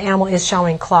clues that the animal is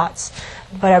showing clots.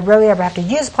 But I rarely ever have to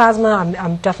use plasma.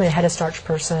 I'm definitely a head-of-starch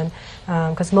person.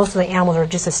 Because most of the animals are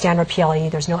just a standard PLE.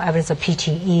 There's no evidence of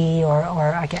PTE, or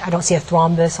I don't see a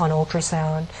thrombus on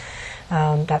ultrasound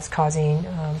that's causing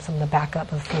some of the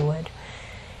backup of fluid.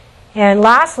 And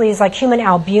lastly is like human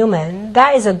albumin.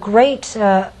 That is a great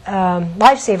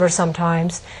lifesaver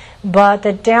sometimes, but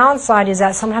the downside is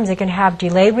that sometimes it can have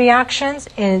delayed reactions,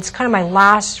 and it's kind of my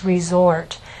last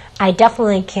resort. I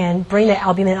definitely can bring the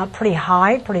albumin up pretty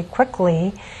high, pretty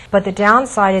quickly. But the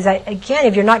downside is that, again,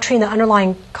 if you're not treating the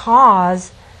underlying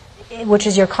cause, which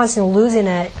is you're constantly losing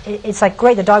it, it's like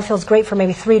great. The dog feels great for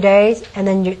maybe 3 days, and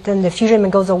then the effusion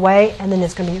goes away, and then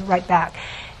it's going to be right back.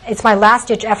 It's my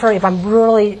last-ditch effort. If I'm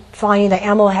really finding the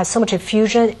animal has so much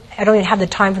effusion, I don't even have the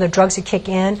time for the drugs to kick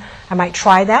in, I might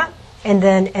try that, and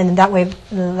that way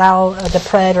allow the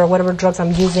pred or whatever drugs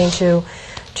I'm using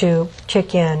to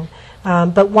kick in.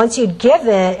 But once you give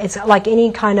it, it's like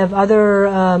any kind of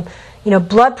other,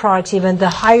 blood products. Even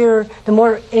the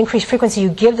more increased frequency you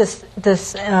give this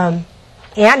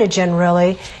antigen,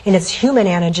 really, and it's human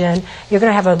antigen, you're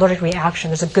going to have an allergic reaction.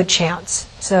 There's a good chance.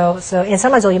 So, and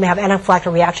sometimes you may have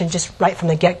anaphylactic reaction just right from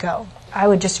the get-go. I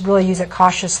would just really use it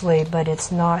cautiously, but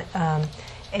it's not.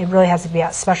 It really has to be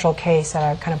a special case that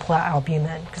I kind of pull out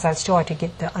albumin because I still like to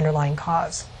get the underlying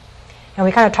cause. And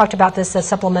we kind of talked about this as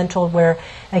supplemental where,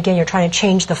 again, you're trying to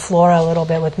change the flora a little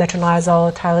bit with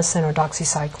metronidazole, tylosin, or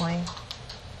doxycycline.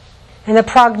 And the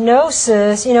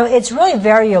prognosis, it's really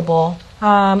variable.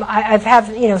 I've had,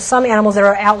 some animals that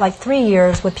are out like 3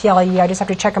 years with PLE. I just have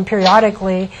to check them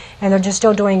periodically, and they're just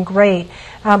still doing great.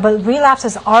 But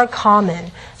relapses are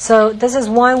common. So this is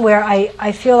one where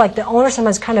I feel like the owner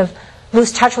sometimes kind of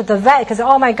lose touch with the vet because,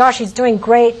 oh my gosh, he's doing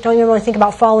great, don't even really think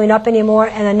about following up anymore,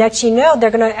 and the next you know,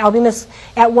 they're going to albumin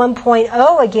at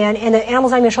 1.0 again, and the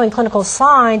animal's not even showing clinical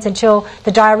signs until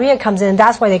the diarrhea comes in.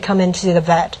 That's why they come into the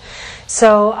vet.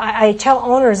 So I tell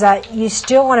owners that you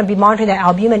still want to be monitoring the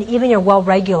albumin even you're well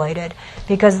regulated,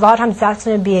 because a lot of times that's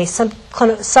going to be a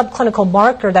subclinical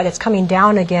marker that it's coming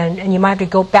down again, and you might have to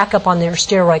go back up on your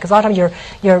steroid, because a lot of times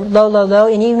you're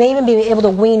low, and you may even be able to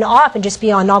wean off and just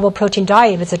be on novel protein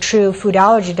diet if it's a true food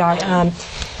allergy diet,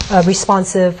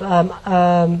 responsive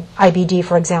IBD,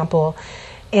 for example.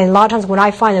 And a lot of times when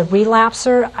I find a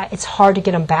relapser, it's hard to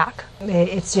get them back.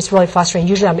 It's just really frustrating.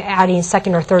 Usually I'm adding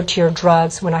second or third tier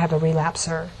drugs when I have a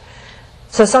relapser.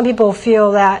 So some people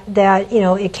feel that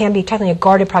it can be technically a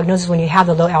guarded prognosis when you have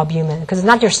the low albumin, because it's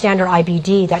not your standard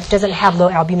IBD that doesn't have low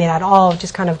albumin at all,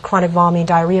 just kind of chronic vomiting,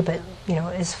 diarrhea, but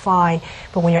is fine.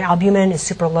 But when your albumin is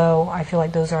super low, I feel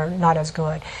like those are not as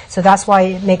good. So that's why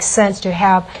it makes sense to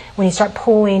have, when you start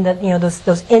pulling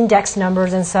those index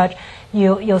numbers and such,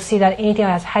 you'll see that anything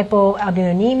that has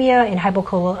hypoalbuminemia and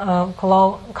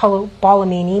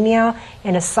hypocholesterolemia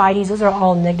and ascites, those are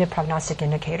all negative prognostic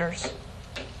indicators.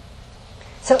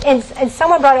 So, and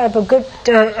someone brought up a good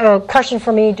question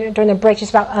for me during the break,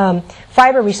 just about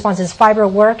fiber responses, fiber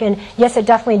work, and yes, it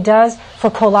definitely does for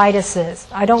colitis.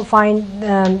 I don't find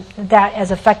that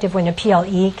as effective in a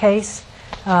PLE case,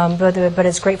 but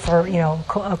it's great for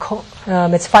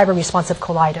it's fiber responsive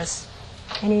colitis.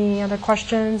 Any other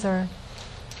questions or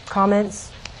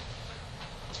comments?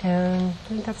 And I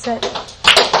think that's it.